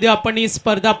प्रांगणामध्ये आपण ही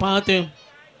स्पर्धा पाहतोय।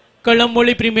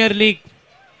 कळंबोली प्रीमियर लीग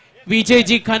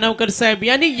विजयजी खानावकर साहेब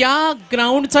यांनी या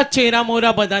ग्राउंडचा चेहरा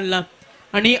मोहरा बदलला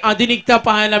आणि आधुनिकता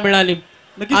पाहायला मिळाली।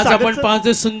 आज आपण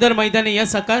पाहतोय सुंदर मैदान आहे। या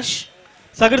आकाश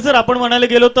सागर सर, आपण म्हणायला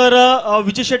गेलो तर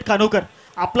विजय शेठ खानोकर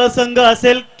आपला संघ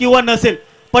असेल किंवा नसेल,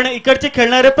 पण इकडचे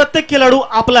खेळणारे प्रत्येक खेळाडू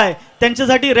आपला आहे,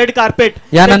 त्यांच्यासाठी रेड कार्पेट।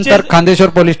 यानंतर खांदेश्वर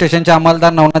पोलीस स्टेशनचे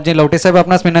अंमलदार नवनाथजी लवटे साहेब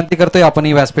आपणास विनंती करतोय आपण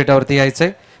ही व्यासपीठावरती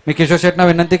यायचंय। मी किशोर शेठना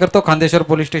विनंती करतो खांदेश्वर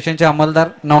पोलीस स्टेशनचे अंमलदार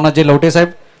नवनाथजी लवटे साहेब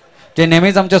जे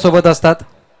नेहमीच आमच्या सोबत असतात।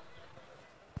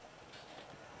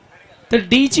 तर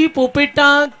डीजी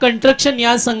पोपेटा कंस्ट्रक्शन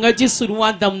या संघाची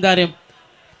सुरुवात दमदार आहे।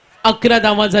 11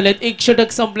 धावा झाल्यात, एक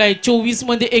षटक संपलाय, 24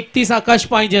 मध्ये 31 आकाश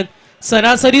पाहिजेत।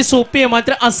 सरासरी सोपी आहे,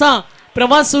 मात्र असा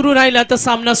प्रवास सुरू राहिला तर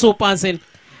सामना सोपा असेल।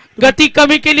 गती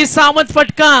कमी केली, सावध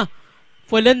फटका,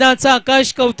 फलंदाचा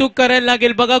आकाश कौतुक करायला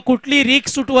लागेल। बघा कुठली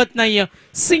रिक्स सुटवत नाहीये,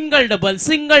 सिंगल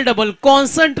डबल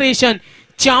कॉन्सन्ट्रेशन,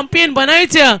 चॅम्पियन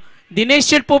बनायचं दिनेश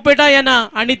शेठ पोपेटा यांना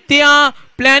आणि त्या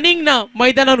प्लॅनिंग ना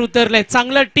मैदानावर उतरलंय।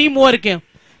 चांगला टीम वर्क है।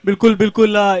 बिल्कुल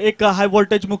बिल्कुल एक हाई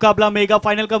वोल्टेज मुकाबला, मेगा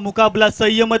फाइनल का मुकाबला,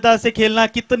 संयमता से खेलना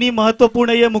कितनी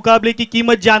महत्वपूर्ण है ये मुकाबले की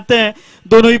कीमत जानते हैं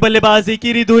दोनों ही बल्लेबाज।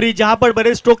 इकीरी दूरी जहां पर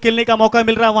बड़े स्ट्रोक खेलने का मौका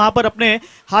मिल रहा है वहां पर अपने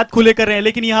हाथ खुले कर रहे हैं,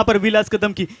 लेकिन यहां पर विलास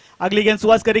कदम की अगली गेंद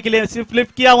सुहास करे के लिए फ्लिप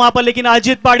किया वहां पर, लेकिन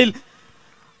अजित पाटिल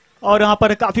और यहाँ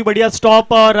पर काफी बढ़िया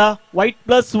स्टॉप और व्हाइट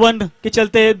 +1 के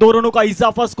चलते 2 रनों का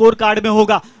इजाफा स्कोर कार्ड में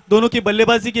होगा। दोनों की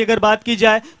बल्लेबाजी की अगर बात की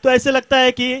जाए तो ऐसे लगता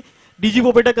है कि डीजी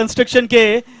पोपेटा कंस्ट्रक्शन के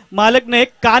मालक ने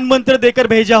कान मंत्र देकर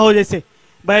भेजा हो, जैसे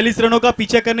 42 रनों का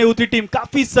पीछा करने उतरी टीम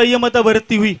काफी संयमता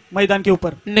बरतती हुई मैदान के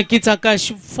ऊपर। नक्कीच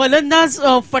आकाश, फलंदाज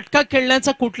फटका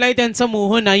खेळण्याचा कुठलाही त्यांचा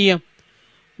मोह नाहीये।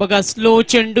 बघा स्लो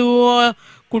चेंडू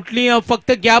कुठली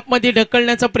फक्त गॅप मध्ये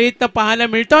ढकलण्याचा प्रयत्न पाहायला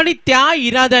मिळतो आणि त्या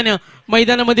इराद्याने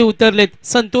मैदानामध्ये उतरलेत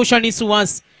संतोष आणि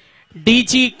सुहास।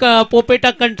 डीजी पोपेटा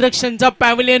कंस्ट्रक्शनचा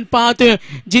पॅव्हलियन पाहतोय,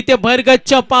 जिथे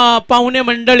भरगच्च पाहुणे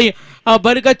मंडळी,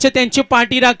 भरगच्च त्यांची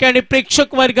पाठी राखे आणि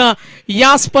प्रेक्षक वर्ग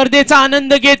या स्पर्धेचा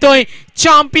आनंद घेतोय.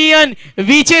 चॅम्पियन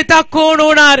विजेता कोण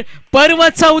होणार? पर्व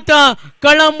 4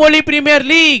 कळंबोली प्रीमियर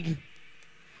लीग.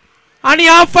 आणि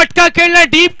हा फटका खेळला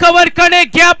डीप कव्हर कडे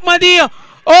गॅप मध्ये.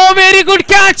 ओ व्हेरी गुड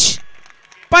कॅच.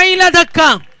 पहिला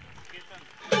धक्का.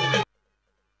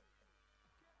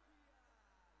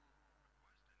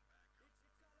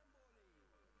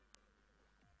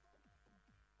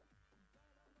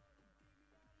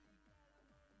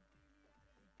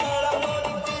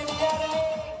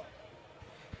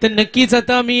 तर नक्कीच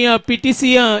आता मी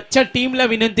पीटीसी च्या टीमला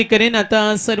विनंती करेन,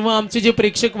 आता सर्व आमचे जे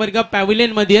प्रेक्षक वर्ग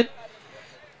पॅव्हलियन मध्ये आहेत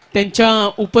त्यांच्या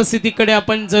उपस्थितीकडे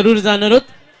आपण जरूर जाणार आहोत.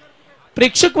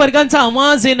 प्रेक्षक वर्गांचा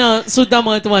आवाज येणं सुद्धा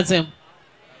महत्वाचं आहे.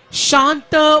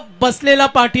 शांत बसलेला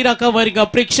पाठीराखा वर्ग,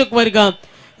 प्रेक्षक वर्ग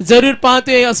जरूर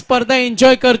पाहतोय, स्पर्धा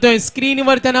एन्जॉय करतोय,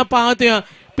 स्क्रीनवर त्यांना पाहतोय.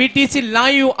 पीटीसी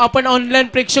लाईव्ह आपण ऑनलाईन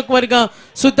प्रेक्षक वर्ग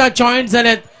सुद्धा जॉईन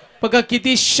झालेत. बघा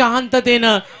किती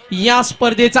शांततेनं या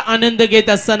स्पर्धेचा आनंद घेत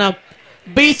असताना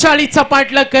 42चा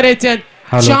पाठलाग करायचे.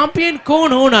 चॅम्पियन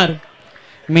कोण होणार?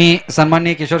 मी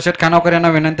सन्माननीय किशोर शेठ खानावकर यांना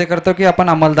विनंती करतो की आपण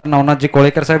अंमलदार नवनाथजी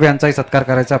कोळेकर साहेब यांचाही सत्कार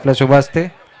करायचा आपल्या शुभ हस्ते.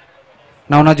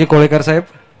 नवनाथजी कोळेकर साहेब,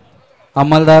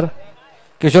 अंमलदार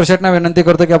किशोर शेठना विनंती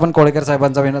करतो की आपण कोळेकर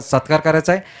साहेबांचा सत्कार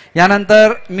करायचा आहे.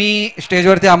 यानंतर मी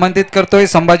स्टेजवरती आमंत्रित करतोय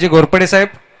संभाजी घोरपडे साहेब.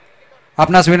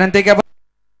 आपणास विनंती आहे की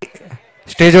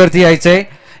आपण स्टेजवरती यायचंय.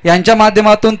 यांच्या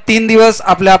माध्यमातून 3 दिवस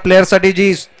आपल्या प्लेयरसाठी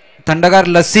जी थंडगार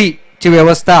लस्सीची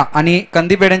व्यवस्था आणि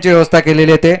कंदी पेढ्यांची व्यवस्था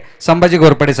केलेली आहे ते संभाजी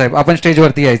घोरपडे साहेब, आपण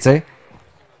स्टेजवरती यायचंय.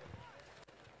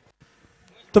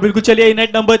 तो बिल्कुल चलिए,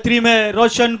 नेट नंबर 3 में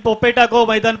रोशन पोपेटा को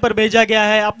मैदान पर भेजा गया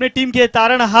है. अपने टीम के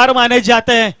तारणहार माने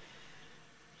जाते हैं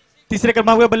तीसरे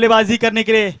क्रमांक पर बल्लेबाजी करने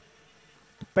के लिए.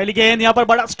 पहली गेंद यहाँ पर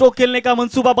बड़ा स्ट्रोक खेलने का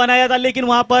मंसूबा बनाया था, लेकिन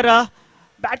वहां पर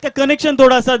बैट का कनेक्शन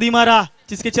थोड़ा सा धीमा रहा,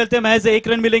 जिसके चलते महज 1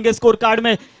 रन मिलेंगे स्कोर कार्ड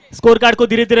में. स्कोर कार्ड को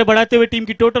धीरे धीरे बढ़ाते हुए टीम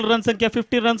की टोटल रन संख्या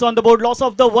 50 run on the board. Loss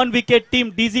of the 1 wicket team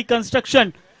DG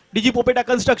पोपेटा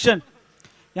construction.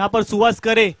 यहाँ पर सुहास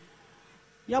करे,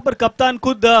 यहाँ पर कप्तान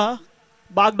खुद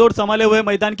बागडोर संभाले हुए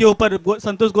मैदान के ऊपर.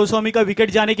 संतोष गोस्वामी का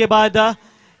विकेट जाने के बाद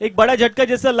एक बड़ा झटका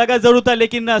जैसा लगा जरूर था,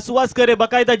 लेकिन सुहास करे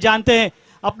बाकायदा जानते हैं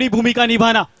अपनी भूमिका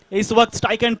निभाना. इस वक्त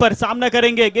स्ट्राइक एंड पर सामना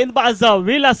करेंगे गेंदबाज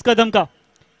विलास कदम का.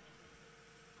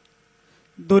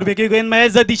 दूरबे की गेंद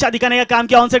में दिशा दिखाने का काम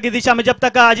किया ऑनसाइड की दिशा में. जब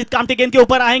तक अजित कामटे गेंद के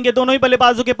ऊपर आएंगे, दोनों ही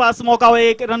बल्लेबाजों के पास मौका हो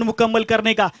 1 रन मुकम्मल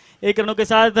करने का. 1 रनों के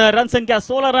साथ रन संख्या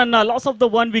 16 run. Loss of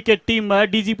the 1 wicket team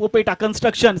DG पोपेटा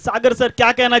construction. Sagar sir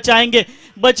क्या कहना चाहेंगे?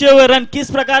 बचे हुए रन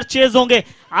किस प्रकार चेज होंगे?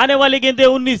 आने वाली गेंदें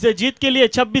 19, जीत के लिए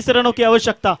 26 रनों की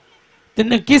आवश्यकता. तर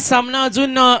नक्कीच सामना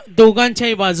अजून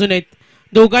दोघांच्याही बाजूने आहेत.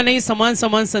 दोघांनाही समान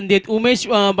समान संधी आहेत. उमेश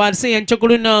बारसे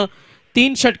यांच्याकडून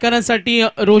 3 षटकारांसाठी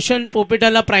रोशन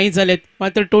पोपेटाला प्राइज झालेत,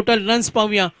 मात्र टोटल रन्स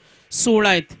पाहूया 16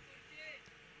 आहेत.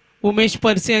 उमेश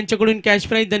परसे यांच्याकडून कॅश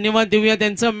प्राइज धन्यवाद देऊया.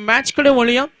 त्यांचं मॅच कडे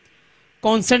वळूया.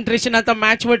 कॉन्सन्ट्रेशन आता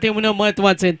मॅच वर ठेवणं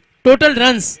महत्वाचं आहे. टोटल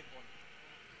रन्स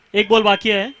 1 बॉल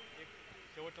बाकी आहे.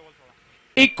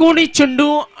 19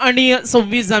 चेंडू आणि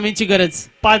 26 धावांची गरज.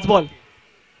 5 बॉल.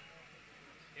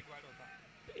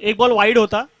 1 बॉल वाईड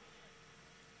होता.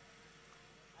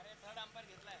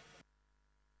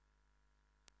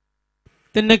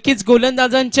 तर नक्कीच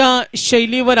गोलंदाजांच्या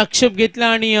शैलीवर आक्षेप घेतला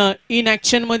आणि इन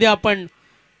ऍक्शन मध्ये आपण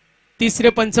तिसरे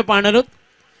पंच पाहणार आहोत.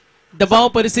 दबाव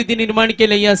परिस्थिती निर्माण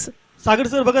केली. यास सागर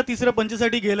सर बघा तिसऱ्या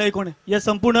पंचासाठी गेलाय कोण या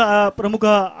संपूर्ण प्रमुख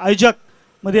आयोजक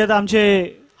मध्ये. आता आमचे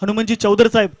हनुमानजी चौधर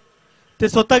साहेब ते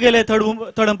स्वतः गेले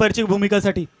थर्ड अंपायरची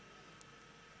भूमिकासाठी.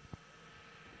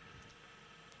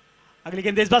 अगली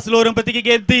गेंद इस बार स्लो रनपति की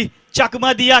गेंद थी,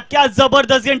 चकमा दिया. क्या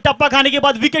जबरदस्त गेंद. टप्पा खाने के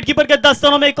बाद विकेट कीपर के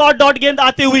दस्तों में एक और डॉट गेंद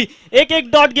आती हुई. एक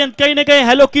डॉट गेंद कहीं ना कहीं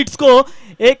हेलो किड्स को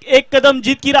एक कदम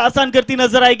जीत की राह आसान करती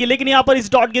नजर आएगी. लेकिन यहाँ पर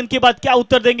इस डॉट गेंद के बाद क्या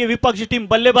उत्तर देंगे विपक्षी टीम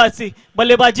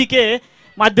बल्लेबाजी के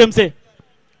माध्यम से.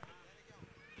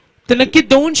 तर नक्की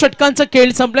 2 षटकांचा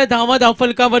खेळ संपलाय. धावा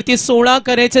धावफलकावरती 16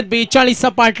 करायचे. 42चा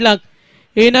पाठलाग.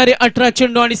 येणारे 18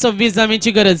 चेंडू आणि 26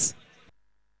 धावांची गरज.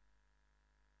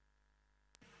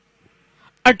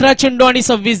 18 चेंडू आणि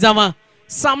 26 धावा.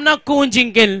 सामना कोण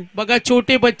जिंकेल? बघा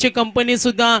छोटे बच्चे कंपनी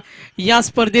सुद्धा या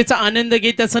स्पर्धेचा आनंद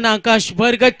घेत असताना आकाश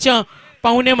भरगच्च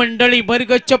पाहुणे मंडळी,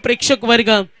 भरगच्च प्रेक्षक वर्ग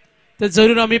तर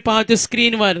जरूर आम्ही पाहतो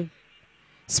स्क्रीनवर.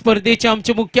 स्पर्धेचे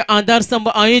आमचे मुख्य आधारस्तंभ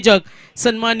आयोजक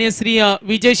सन्मान्य श्री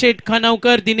विजय शेठ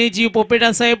खानावकर, दिनेशजी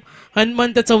पोपेटा साहेब,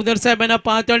 हनुमंत चौधर साहेबांना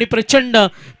पाहतो आणि प्रचंड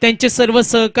त्यांचे सर्व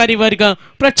सहकारी वर्ग.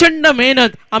 प्रचंड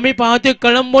मेहनत आम्ही पाहतोय.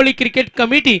 कळंबोली क्रिकेट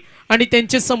कमिटी आणि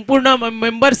त्यांचे संपूर्ण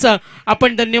मेंबर्स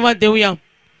आपण धन्यवाद देऊया.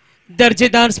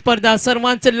 दर्जेदार स्पर्धा,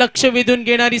 सर्वांचं लक्ष वेधून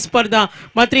घेणारी स्पर्धा.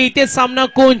 मात्र इथे सामना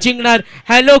कोण जिंकणार?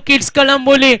 हॅलो किड्स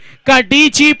कळंबोली का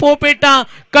डीजी पोपेटा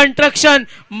कंस्ट्रक्शन?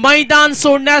 मैदान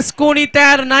सोडण्यास कोणी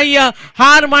तयार नाही,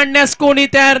 हार मानण्यास कोणी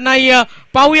तयार नाही.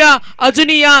 पाहूया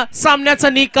अजूनही या सामन्याचा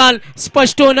निकाल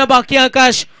स्पष्ट होणं बाकी.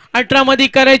 आकाश 18 मध्ये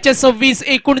करायचे 26,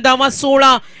 एकूण धावा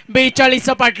 16, 42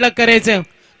 पाठलाग करायचं.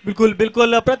 बिल्कुल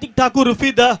बिल्कुल प्रतीक ठाकुर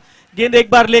रुफीद गेंद एक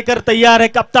बार लेकर तैयार है।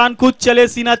 कप्तान खुद चले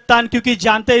सीना तान, क्योंकि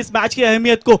जानते हैं इस मैच की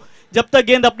अहमियत को। जब तक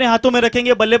गेंद अपने हाथों में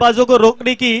रखेंगे बल्लेबाजों को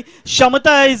रोकने की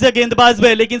क्षमता है इस गेंदबाज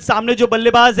में, लेकिन सामने जो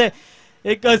बल्लेबाज है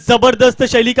एक जबरदस्त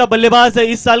शैली का बल्लेबाज है।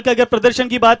 इस साल का अगर प्रदर्शन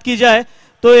की बात की जाए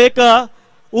तो एक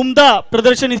उम्दा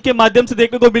प्रदर्शन इसके माध्यम से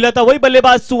देखने को मिला था। वही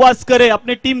बल्लेबाज सुवास करे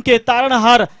अपने टीम के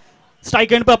तारणहार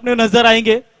स्ट्राइक एंड पर अपने नजर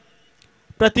आएंगे।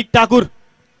 प्रतीक ठाकुर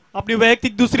अपनी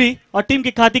वैयक्तिक दूसरी और टीम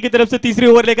की खाती की तरफ से तीसरी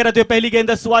ओवर लेकर आते हुए पहली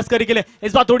गेंद सुवास करे के लिए।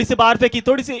 इस बार थोड़ी सी बाहर फेंकी,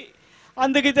 थोड़ी सी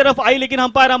अंदर की तरफ आई, लेकिन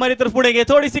अंपायर हमारी तरफ मुड़ेंगे।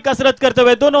 थोड़ी सी कसरत करते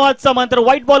हुए दोनों हाथ समांतर,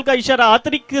 व्हाइट बॉल का इशारा,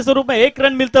 अतिरिक्त के स्वरूप में 1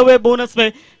 रन मिलते हुए बोनस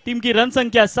में टीम की रन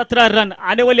संख्या 17 रन।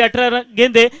 आने वाली 18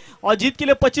 गेंदे और जीत के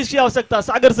लिए 25 की आवश्यकता।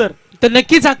 सागर सर, तर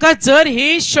नक्कीच आकाश जर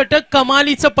हे षटक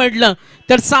कमालीचं पडलं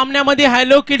तर सामन्यामध्ये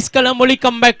हॅलो किड्स कळंबोली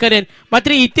कमबॅक करेल.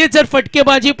 मात्र इथे जर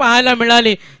फटकेबाजी पाहायला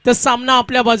मिळाली तर सामना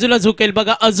आपल्या बाजूला झुकेल.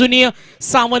 बघा अजूनही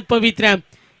सावंत पवित्र्या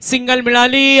सिंगल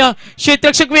मिळाली,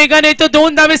 क्षेत्ररक्षक वेगाने येतो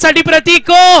 2 धावेसाठी.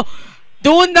 प्रतीक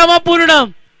 2 धावा पूर्ण,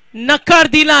 नकार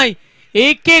दिलाय.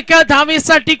 एकेका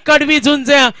धावेसाठी कडवी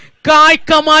झुंज्या. काय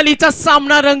कमालीचा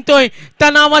सामना रंगतोय,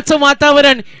 तणावाचं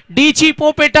वातावरण. डीजी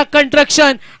पोपेटा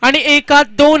कंस्ट्रक्शन आणि 1 हात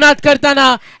 2 हात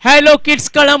करताना हॅलो किड्स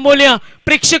कळंबोल्या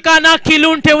प्रेक्षकांना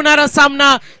खिलून ठेवणारा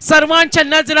सामना, सर्वांच्या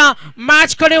नजरा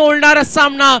मॅच कडे ओढणारा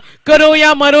सामना. करो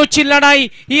या मरोची लढाई,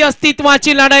 ही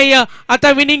अस्तित्वाची लढाई.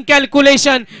 आता विनिंग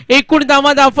कॅल्क्युलेशन, एकूण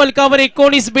धावा धावफलकावर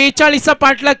 19-42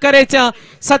 पाठलाग करायचा.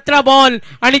 17 बॉल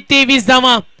आणि 23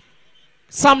 धावा.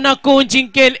 सामना कोण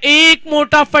जिंकेल? एक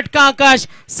मोठा फटका आकाश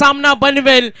सामना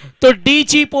बनवेल तो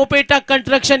डीजी पोपेटा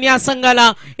कंस्ट्रक्शन या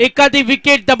संघाला. एखादी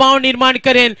विकेट दबाव निर्माण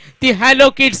करेल ती हॅलो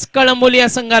किड्स कळंबोली या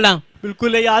संघाला.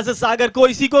 बिल्कुल यहाँ से सागर को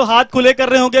इसी को हाथ खुले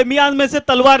करने होंगे, मियां में से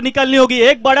तलवार निकालनी होगी,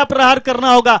 एक बड़ा प्रहार करना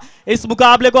होगा इस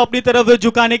मुकाबले को अपनी तरफ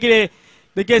झुकाने के लिए।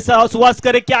 देखिए सुवास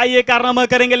करे क्या ये कारनामा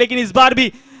करेंगे, लेकिन इस बार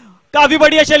भी काफी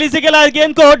बढ़िया शैली से खेला,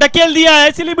 गेंद को ढकेल दिया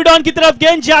है सिलिबिडॉन की तरफ।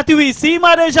 गेंद जाती हुई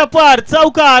सीमा रेखा पर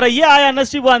चौकार, ये आया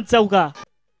नसीबवान चौका।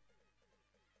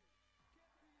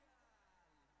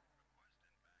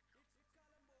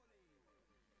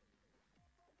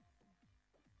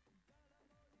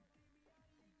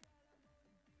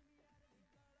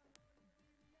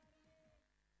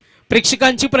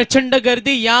 प्रेक्षकांची प्रचंड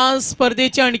गर्दी, या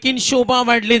स्पर्धेची आणखीन शोभा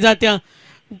वाढली जात्या.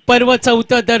 पर्व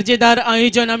 4 दर्जेदार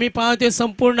आयोजन आम्ही पाहतोय.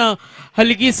 संपूर्ण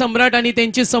हलगी सम्राट आणि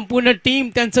त्यांची संपूर्ण टीम,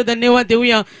 त्यांचं धन्यवाद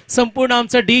देऊया. संपूर्ण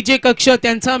आमचा डीजे कक्ष,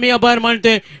 त्यांचा आम्ही आभार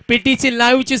मानतोय. पीटीसी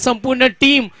लाईव्हची संपूर्ण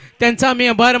टीम, त्यांचा आम्ही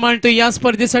आभार मानतोय. या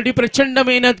स्पर्धेसाठी प्रचंड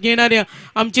मेहनत घेणाऱ्या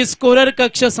आमची स्कोरर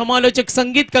कक्ष, समालोचक,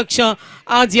 संगीत कक्ष,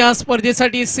 आज या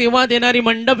स्पर्धेसाठी सेवा देणारी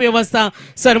मंडप व्यवस्था,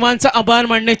 सर्वांचा आभार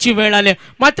मानण्याची वेळ आली.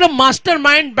 मात्र मास्टर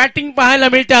माइंड बॅटिंग पाहायला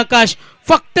मिळते आकाश.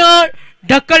 फक्त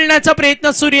ढकलण्याचा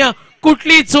प्रयत्न सूर्य,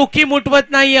 कुठली जोखीम उठवत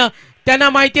नाही. त्यांना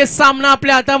माहितीये सामना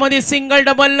आपल्या हातामध्ये, सिंगल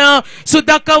डबल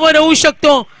सुद्धा कव्हर होऊ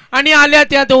शकतो. आणि आल्या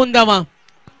त्या 2 धावा.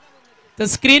 तर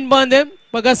स्क्रीन बंद आहे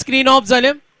बघा, स्क्रीन ऑफ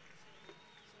झाले.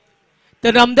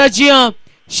 तर रामदासजी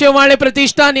शेवाळे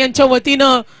प्रतिष्ठान यांच्या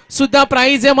वतीनं सुद्धा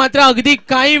प्राइज आहे. मात्र अगदी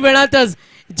काही वेळातच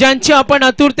ज्यांची आपण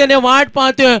आतुरतेने वाट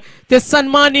पाहतोय ते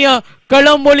सन्माननीय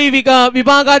कळंबोली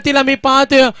विभागातील आम्ही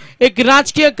पाहतोय एक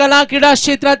राजकीय कला क्रीडा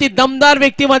क्षेत्रातील दमदार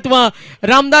व्यक्तिमत्व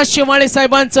रामदास शेवाळे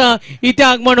साहेबांचं इथे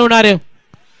आगमन होणार है।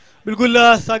 बिल्कुल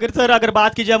सागर सर, अगर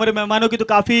बात की जाए हमारे मेहमानों की तो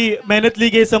काफी मेहनत ली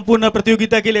गई संपूर्ण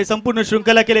प्रतियोगिता के लिए, संपूर्ण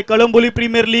श्रृंखला के लिए। कलंबोली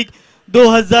प्रीमियर लीग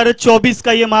 2024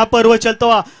 का ये महापर्व चलता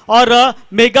हुआ और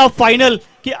मेगा फाइनल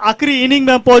की आखिरी इनिंग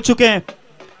में हम पहुंच चुके हैं।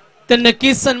 तर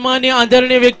नक्कीच सन्मान्य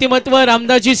आदरणीय व्यक्तिमत्व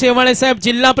रामदासजी शेवाळे साहेब,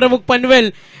 जिल्हा प्रमुख पनवेल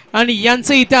आणि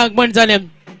यांचं इथे आगमन झाले।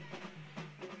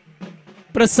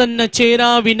 प्रसन्न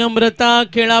चेहरा, विनम्रता,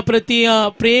 खेळाप्रती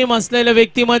प्रेम असलेलं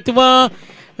व्यक्तिमत्व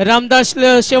रामदास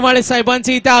शेवाळे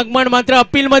साहेबांचे इथे आगमन, मात्र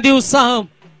अपील मध्ये उत्साह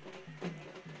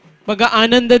बघा,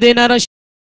 आनंद देणारा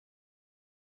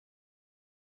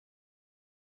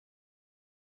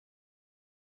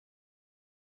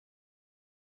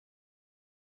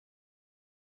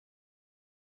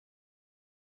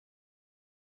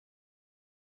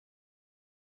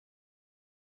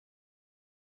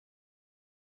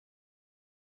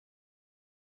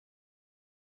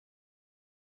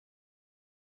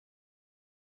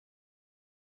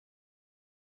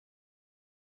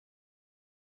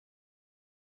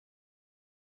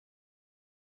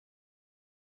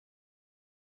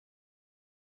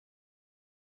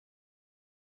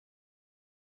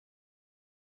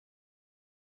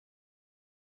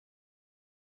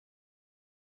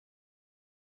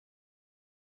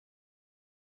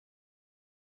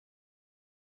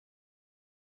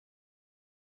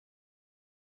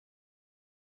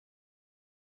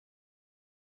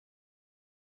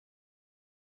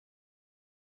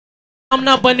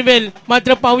सामना बनवेल,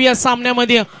 मात्र पाहूया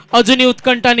सामन्यामध्ये अजूनही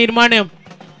उत्कंठा निर्माण आहे.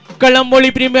 कळंबोली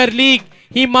प्रीमियर लीग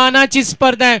ही मानाची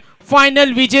स्पर्धा आहे.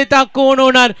 फायनल विजेता कोण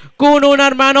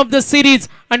होणार मॅन ऑफ द सिरीज,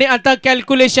 आणि आता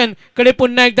कॅल्क्युलेशन कडे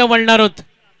पुन्हा एकदा वळणार आहोत.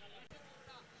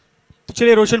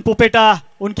 चलिए रोशन पोपेटा,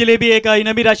 उनके लिए भी एक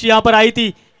इनामी राशि यहाँ पर आई थी.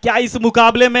 क्या इस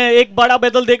मुकाबले में एक बड़ा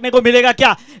बदल देखने को मिलेगा?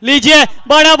 क्या लीजिए,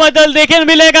 बड़ा बदल देखने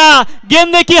मिलेगा.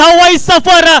 गेंद की हवाई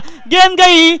सफर, गेंद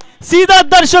गई सीधा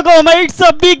दर्शकों में. It's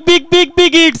a big big big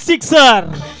big hit,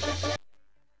 sixer.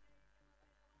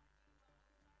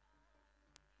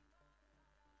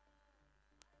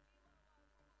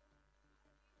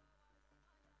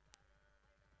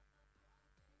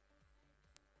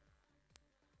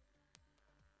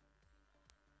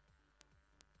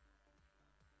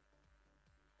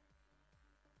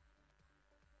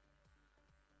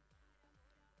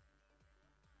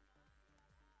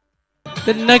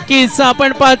 तर नक्कीच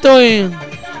आपण पाहतोय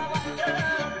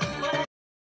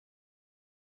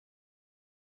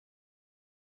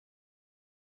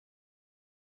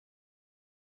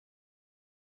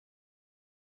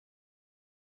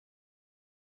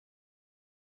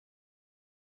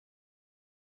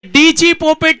डीजी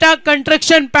पोपेटा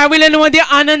कंस्ट्रक्शन पॅव्हिलियन मध्ये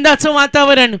आनंदाचं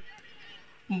वातावरण.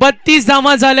 32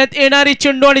 धावा झाल्यात. येणारी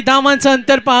चेंडू आणि धावांचं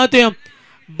अंतर पाहतोय.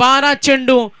 12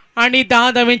 चेंडू आणि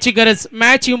 10 धावांची गरज.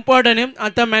 मॅच इम्पॉर्टंट आहे.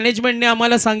 आता मॅनेजमेंटने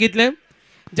आम्हाला सांगितलंय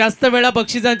जास्त वेळा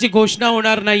बक्षिसांची घोषणा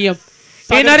होणार नाहीये.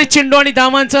 येणारी चेंडू आणि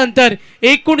धावांचं अंतर,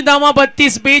 एकूण धावा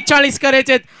 32-42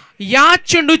 करायचे. या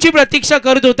चेंडूची प्रतीक्षा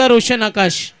करत होता रोशन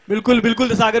आकाश. बिल्कुल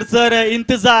बिल्कुल सागर सर,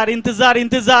 इंतजार इंतजार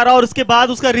इंतजार, और उसके बाद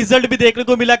उसका रिजल्ट भी देखने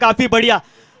को मिला काफी बढ़िया.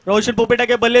 रोशन पोपेटा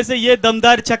के बल्ले से ये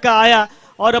दमदार छक्का आया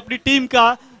और अपनी टीम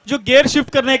का जो गेयर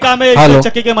शिफ्ट करने का काम है इस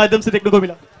छक्के के माध्यम से देखने को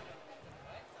मिला.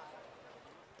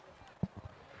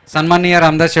 सन्माननीय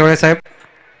रामदास शेवळे साहेब,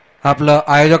 आपलं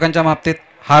आयोजकांच्या बाबतीत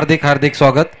हार्दिक हार्दिक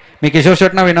स्वागत. मी किशोर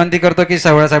शेटना विनंती करतो की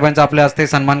शेवळे साहेबांचा आपल्या हस्ते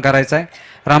सन्मान करायचा आहे.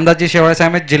 रामदासजी शेवळे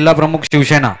साहेब जिल्हा प्रमुख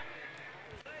शिवसेना.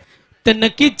 तर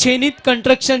नक्कीच छेनीत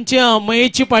कंस्ट्रक्शनचे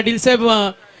महेशजी पाटील साहेब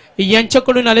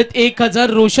यांच्याकडून आलेत 1000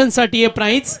 रोशनसाठी हे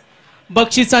प्राइज.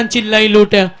 बक्षिसांची लई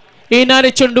लूट. येणारे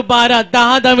चेंडू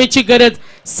 12-10 धावेची गरज.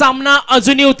 सामना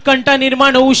अजूनही उत्कंठा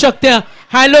निर्माण होऊ शकते.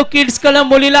 हॅलो किड्स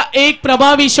कळंबोलीला एक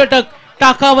प्रभावी षटक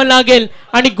टाकावं लागेल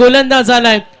आणि गोलंदाज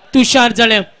झालाय तुषार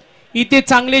जळे. इथे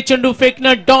चांगले चेंडू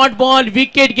फेकणं, डॉट बॉल,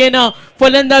 विकेट घेणं,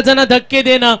 फलंदाजांना धक्के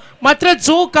देणं, मात्र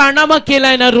जो कारनामा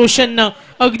केलाय ना रोशननं,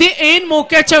 अगदी ऐन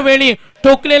मोक्याच्या वेळी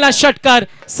ठोकलेला षटकार,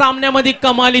 सामन्यामध्ये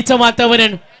कमालीचं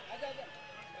वातावरण.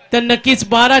 तर नक्कीच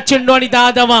 12 चेंडू आणि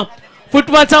 10 धावा.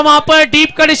 फुटवाचा वापर,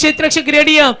 डीप कडे क्षेत्ररक्षक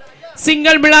रेडी.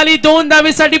 सिंगल मिळाली. 2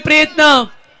 धावेसाठी प्रयत्न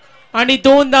आणि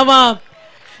 2 धावा.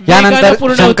 यानंतर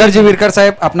शंकरजी विरकर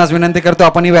साहेब, आपणास विनंती करतो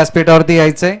आपण ही व्यासपीठावरती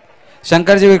यायचंय.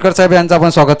 शंकरजी विरकर साहेब यांचं आपण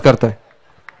स्वागत करतोय.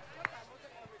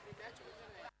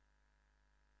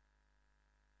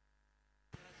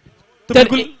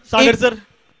 सागर सर,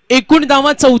 एकूण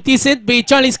धावा 34 आहेत.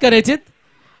 42 करायचे.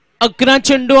 11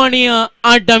 चेंडू आणि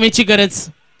 8 धावेची गरज.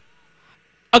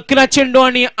 11 चेंडू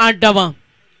आणि 8 धावा.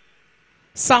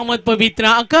 सामत पवित्र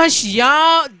आकाश,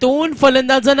 या 2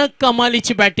 फलंदाजांना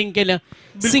कमालीची बॅटिंग केलं.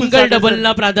 सिंगल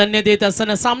डबलला प्राधान्य देत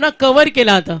असताना सामना कव्हर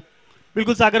केला आता.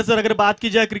 बिल्कुल सागर सर, अगर बात की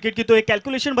जाए क्रिकेट की तो एक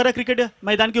कैलकुलेशन भरा क्रिकेट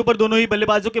मैदान के ऊपर दोनों ही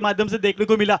बल्लेबाजों के माध्यम से देखने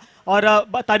को मिला. और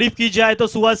तारीफ की जाए तो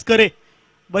सुहास करे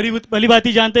भली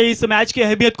भांति जानते हैं इस मैच की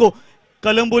अहमियत को.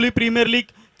 कलंबोली प्रीमियर लीग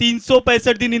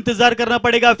 365 दिन इंतजार करना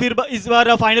पड़ेगा फिर इस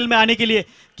बार फाइनल में आने के लिए.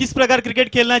 किस प्रकार क्रिकेट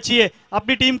खेलना चाहिए,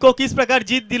 अपनी टीम को किस प्रकार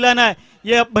जीत दिलाना है,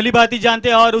 ये भली भांति जानते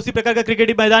हैं. और उसी प्रकार का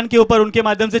क्रिकेट मैदान के ऊपर उनके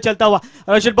माध्यम से चलता हुआ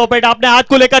रोशन पोपेटा अपने हाथ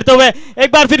को लेकर करते हुए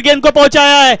एक बार फिर गेंद को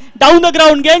पहुंचाया है डाउन द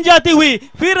ग्राउंड. गेंद जाती हुई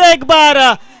फिर एक बार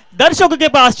दर्शकों के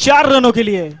पास 4 रनों के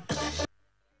लिए.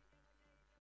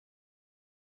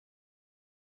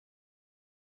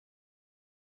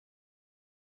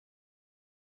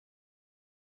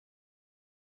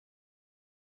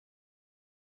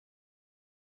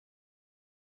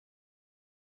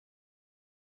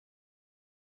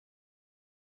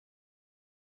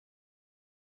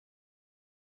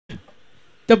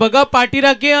 तर बघा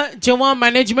पाठीराखे, जेव्हा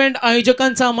मॅनेजमेंट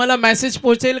आयोजकांचा आम्हाला मेसेज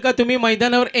पोहोचेल का तुम्ही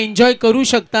मैदानावर एन्जॉय करू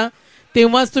शकता,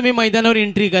 तेव्हाच तुम्ही मैदानावर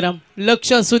एंट्री करा.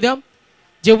 लक्ष असू द्या.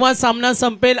 जेव्हा सामना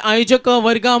संपेल, आयोजक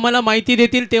वर्ग आम्हाला माहिती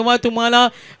देतील, तेव्हा तुम्हाला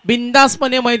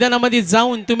बिंदासपणे मैदानामध्ये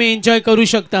जाऊन तुम्ही एन्जॉय करू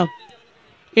शकता.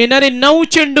 येणारे 9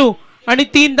 चेंडू आणि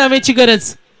 3 धावेची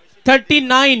गरज.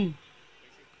 39.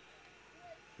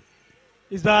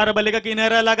 इस बार बल्ले का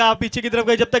किनारा लगा, पीछे की तरफ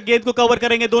गए. जब तक गेंद को कवर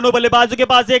करेंगे दोनों बल्लेबाजों के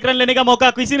पास 1 रन लेने का मौका.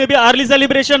 किसी ने भी अर्ली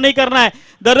सेलिब्रेशन नहीं करना है.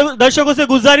 दर्शकों से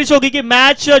गुजारिश होगी कि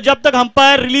मैच जब तक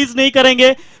अंपायर रिलीज नहीं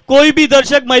करेंगे कोई भी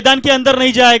दर्शक मैदान के अंदर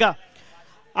नहीं जाएगा.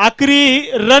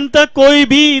 आखिरी रन तक कोई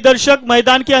भी दर्शक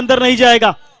मैदान के अंदर नहीं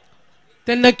जाएगा.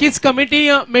 तर नक्कीच कमिटी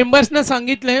मेंबर्सना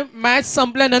सांगितलंय मॅच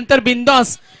संपल्यानंतर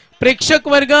बिंदास प्रेक्षक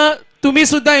वर्ग तुम्ही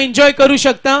सुद्धा एन्जॉय करू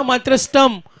शकता, मात्र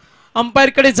स्टंप अंपायर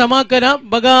कडे जमा करा.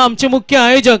 बघा आमचे मुख्य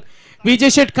आयोजक विजय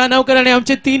शेठ खानावकर आणि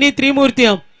आमचे तिन्ही त्रिमूर्ती.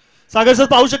 सागर सर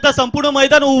पाहू शकता संपूर्ण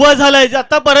मैदान उभा झालाय.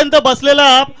 आतापर्यंत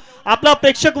बसलेला आपला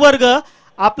प्रेक्षक वर्ग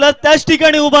आपला त्याच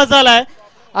ठिकाणी उभा झालाय.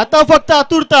 आता फक्त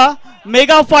आतुरता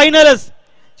मेगा फायनल्स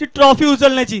ची ट्रॉफी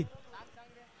उचलण्याची.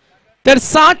 तर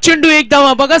 7 चेंडू 1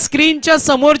 धावा. बघा स्क्रीनच्या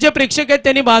समोर जे प्रेक्षक आहेत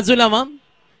त्यांनी बाजूला व्हा.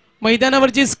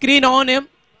 मैदानावरची स्क्रीन ऑन आहे,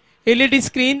 LED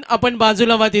स्क्रीन आपण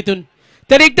बाजूला व्हा तिथून.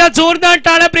 तर एकदा जोरदार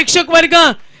टाळ्या प्रेक्षक वर्ग.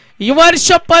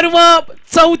 वर्ष पर्व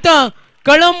 4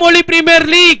 कळंबोली प्रीमियर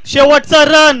लीग शेवटचा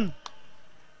रन.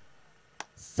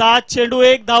 7 चेंडू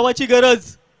 1 धावाची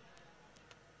गरज.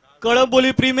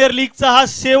 कळंबोली प्रीमियर लीगचा हा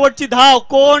शेवटची धाव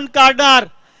कोण काढणार,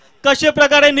 कशा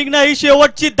प्रकारे निघणार ही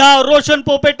शेवटची धाव. रोशन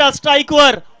पोपेटा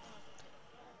स्ट्राईकवर.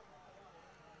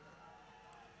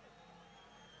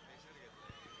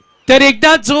 तर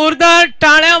एकदा जोरदार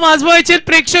टाळ्या वाजवायचे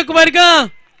प्रेक्षक वर्ग.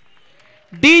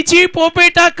 डीजी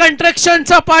पोपेटा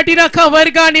कंस्ट्रक्शनचा पाठीराखा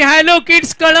वर्ग आणि हॅलो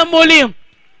किड्स कळंबोली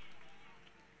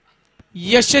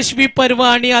यशस्वी पर्व.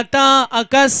 आणि आता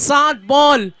आकाश 7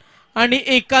 बॉल आणि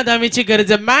 1 धावेची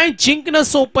गरज आहे. मॅच जिंकणं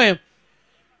सोपं आहे.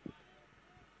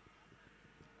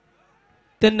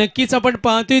 तर नक्कीच आपण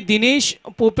पाहतोय दिनेश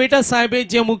पोपेटा साहेब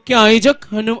जे मुख्य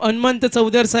आयोजक हनुमंत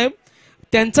चौधर साहेब,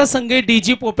 त्यांचा संघ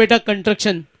डीजी पोपेटा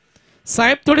कंस्ट्रक्शन.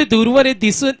 साहेब थोडे दूरवर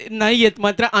दिसून नाहीयेत,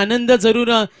 मात्र आनंद जरूर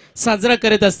साजरा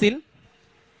करत असतील.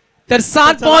 तर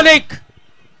 7 बॉल 1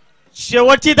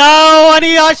 शेवटची धाव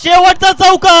आणि हा शेवटचा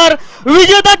चौकार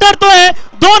विजेता ठरतोय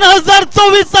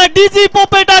 2024 चा डीजी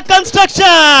पोपेटा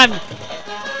कंस्ट्रक्शन.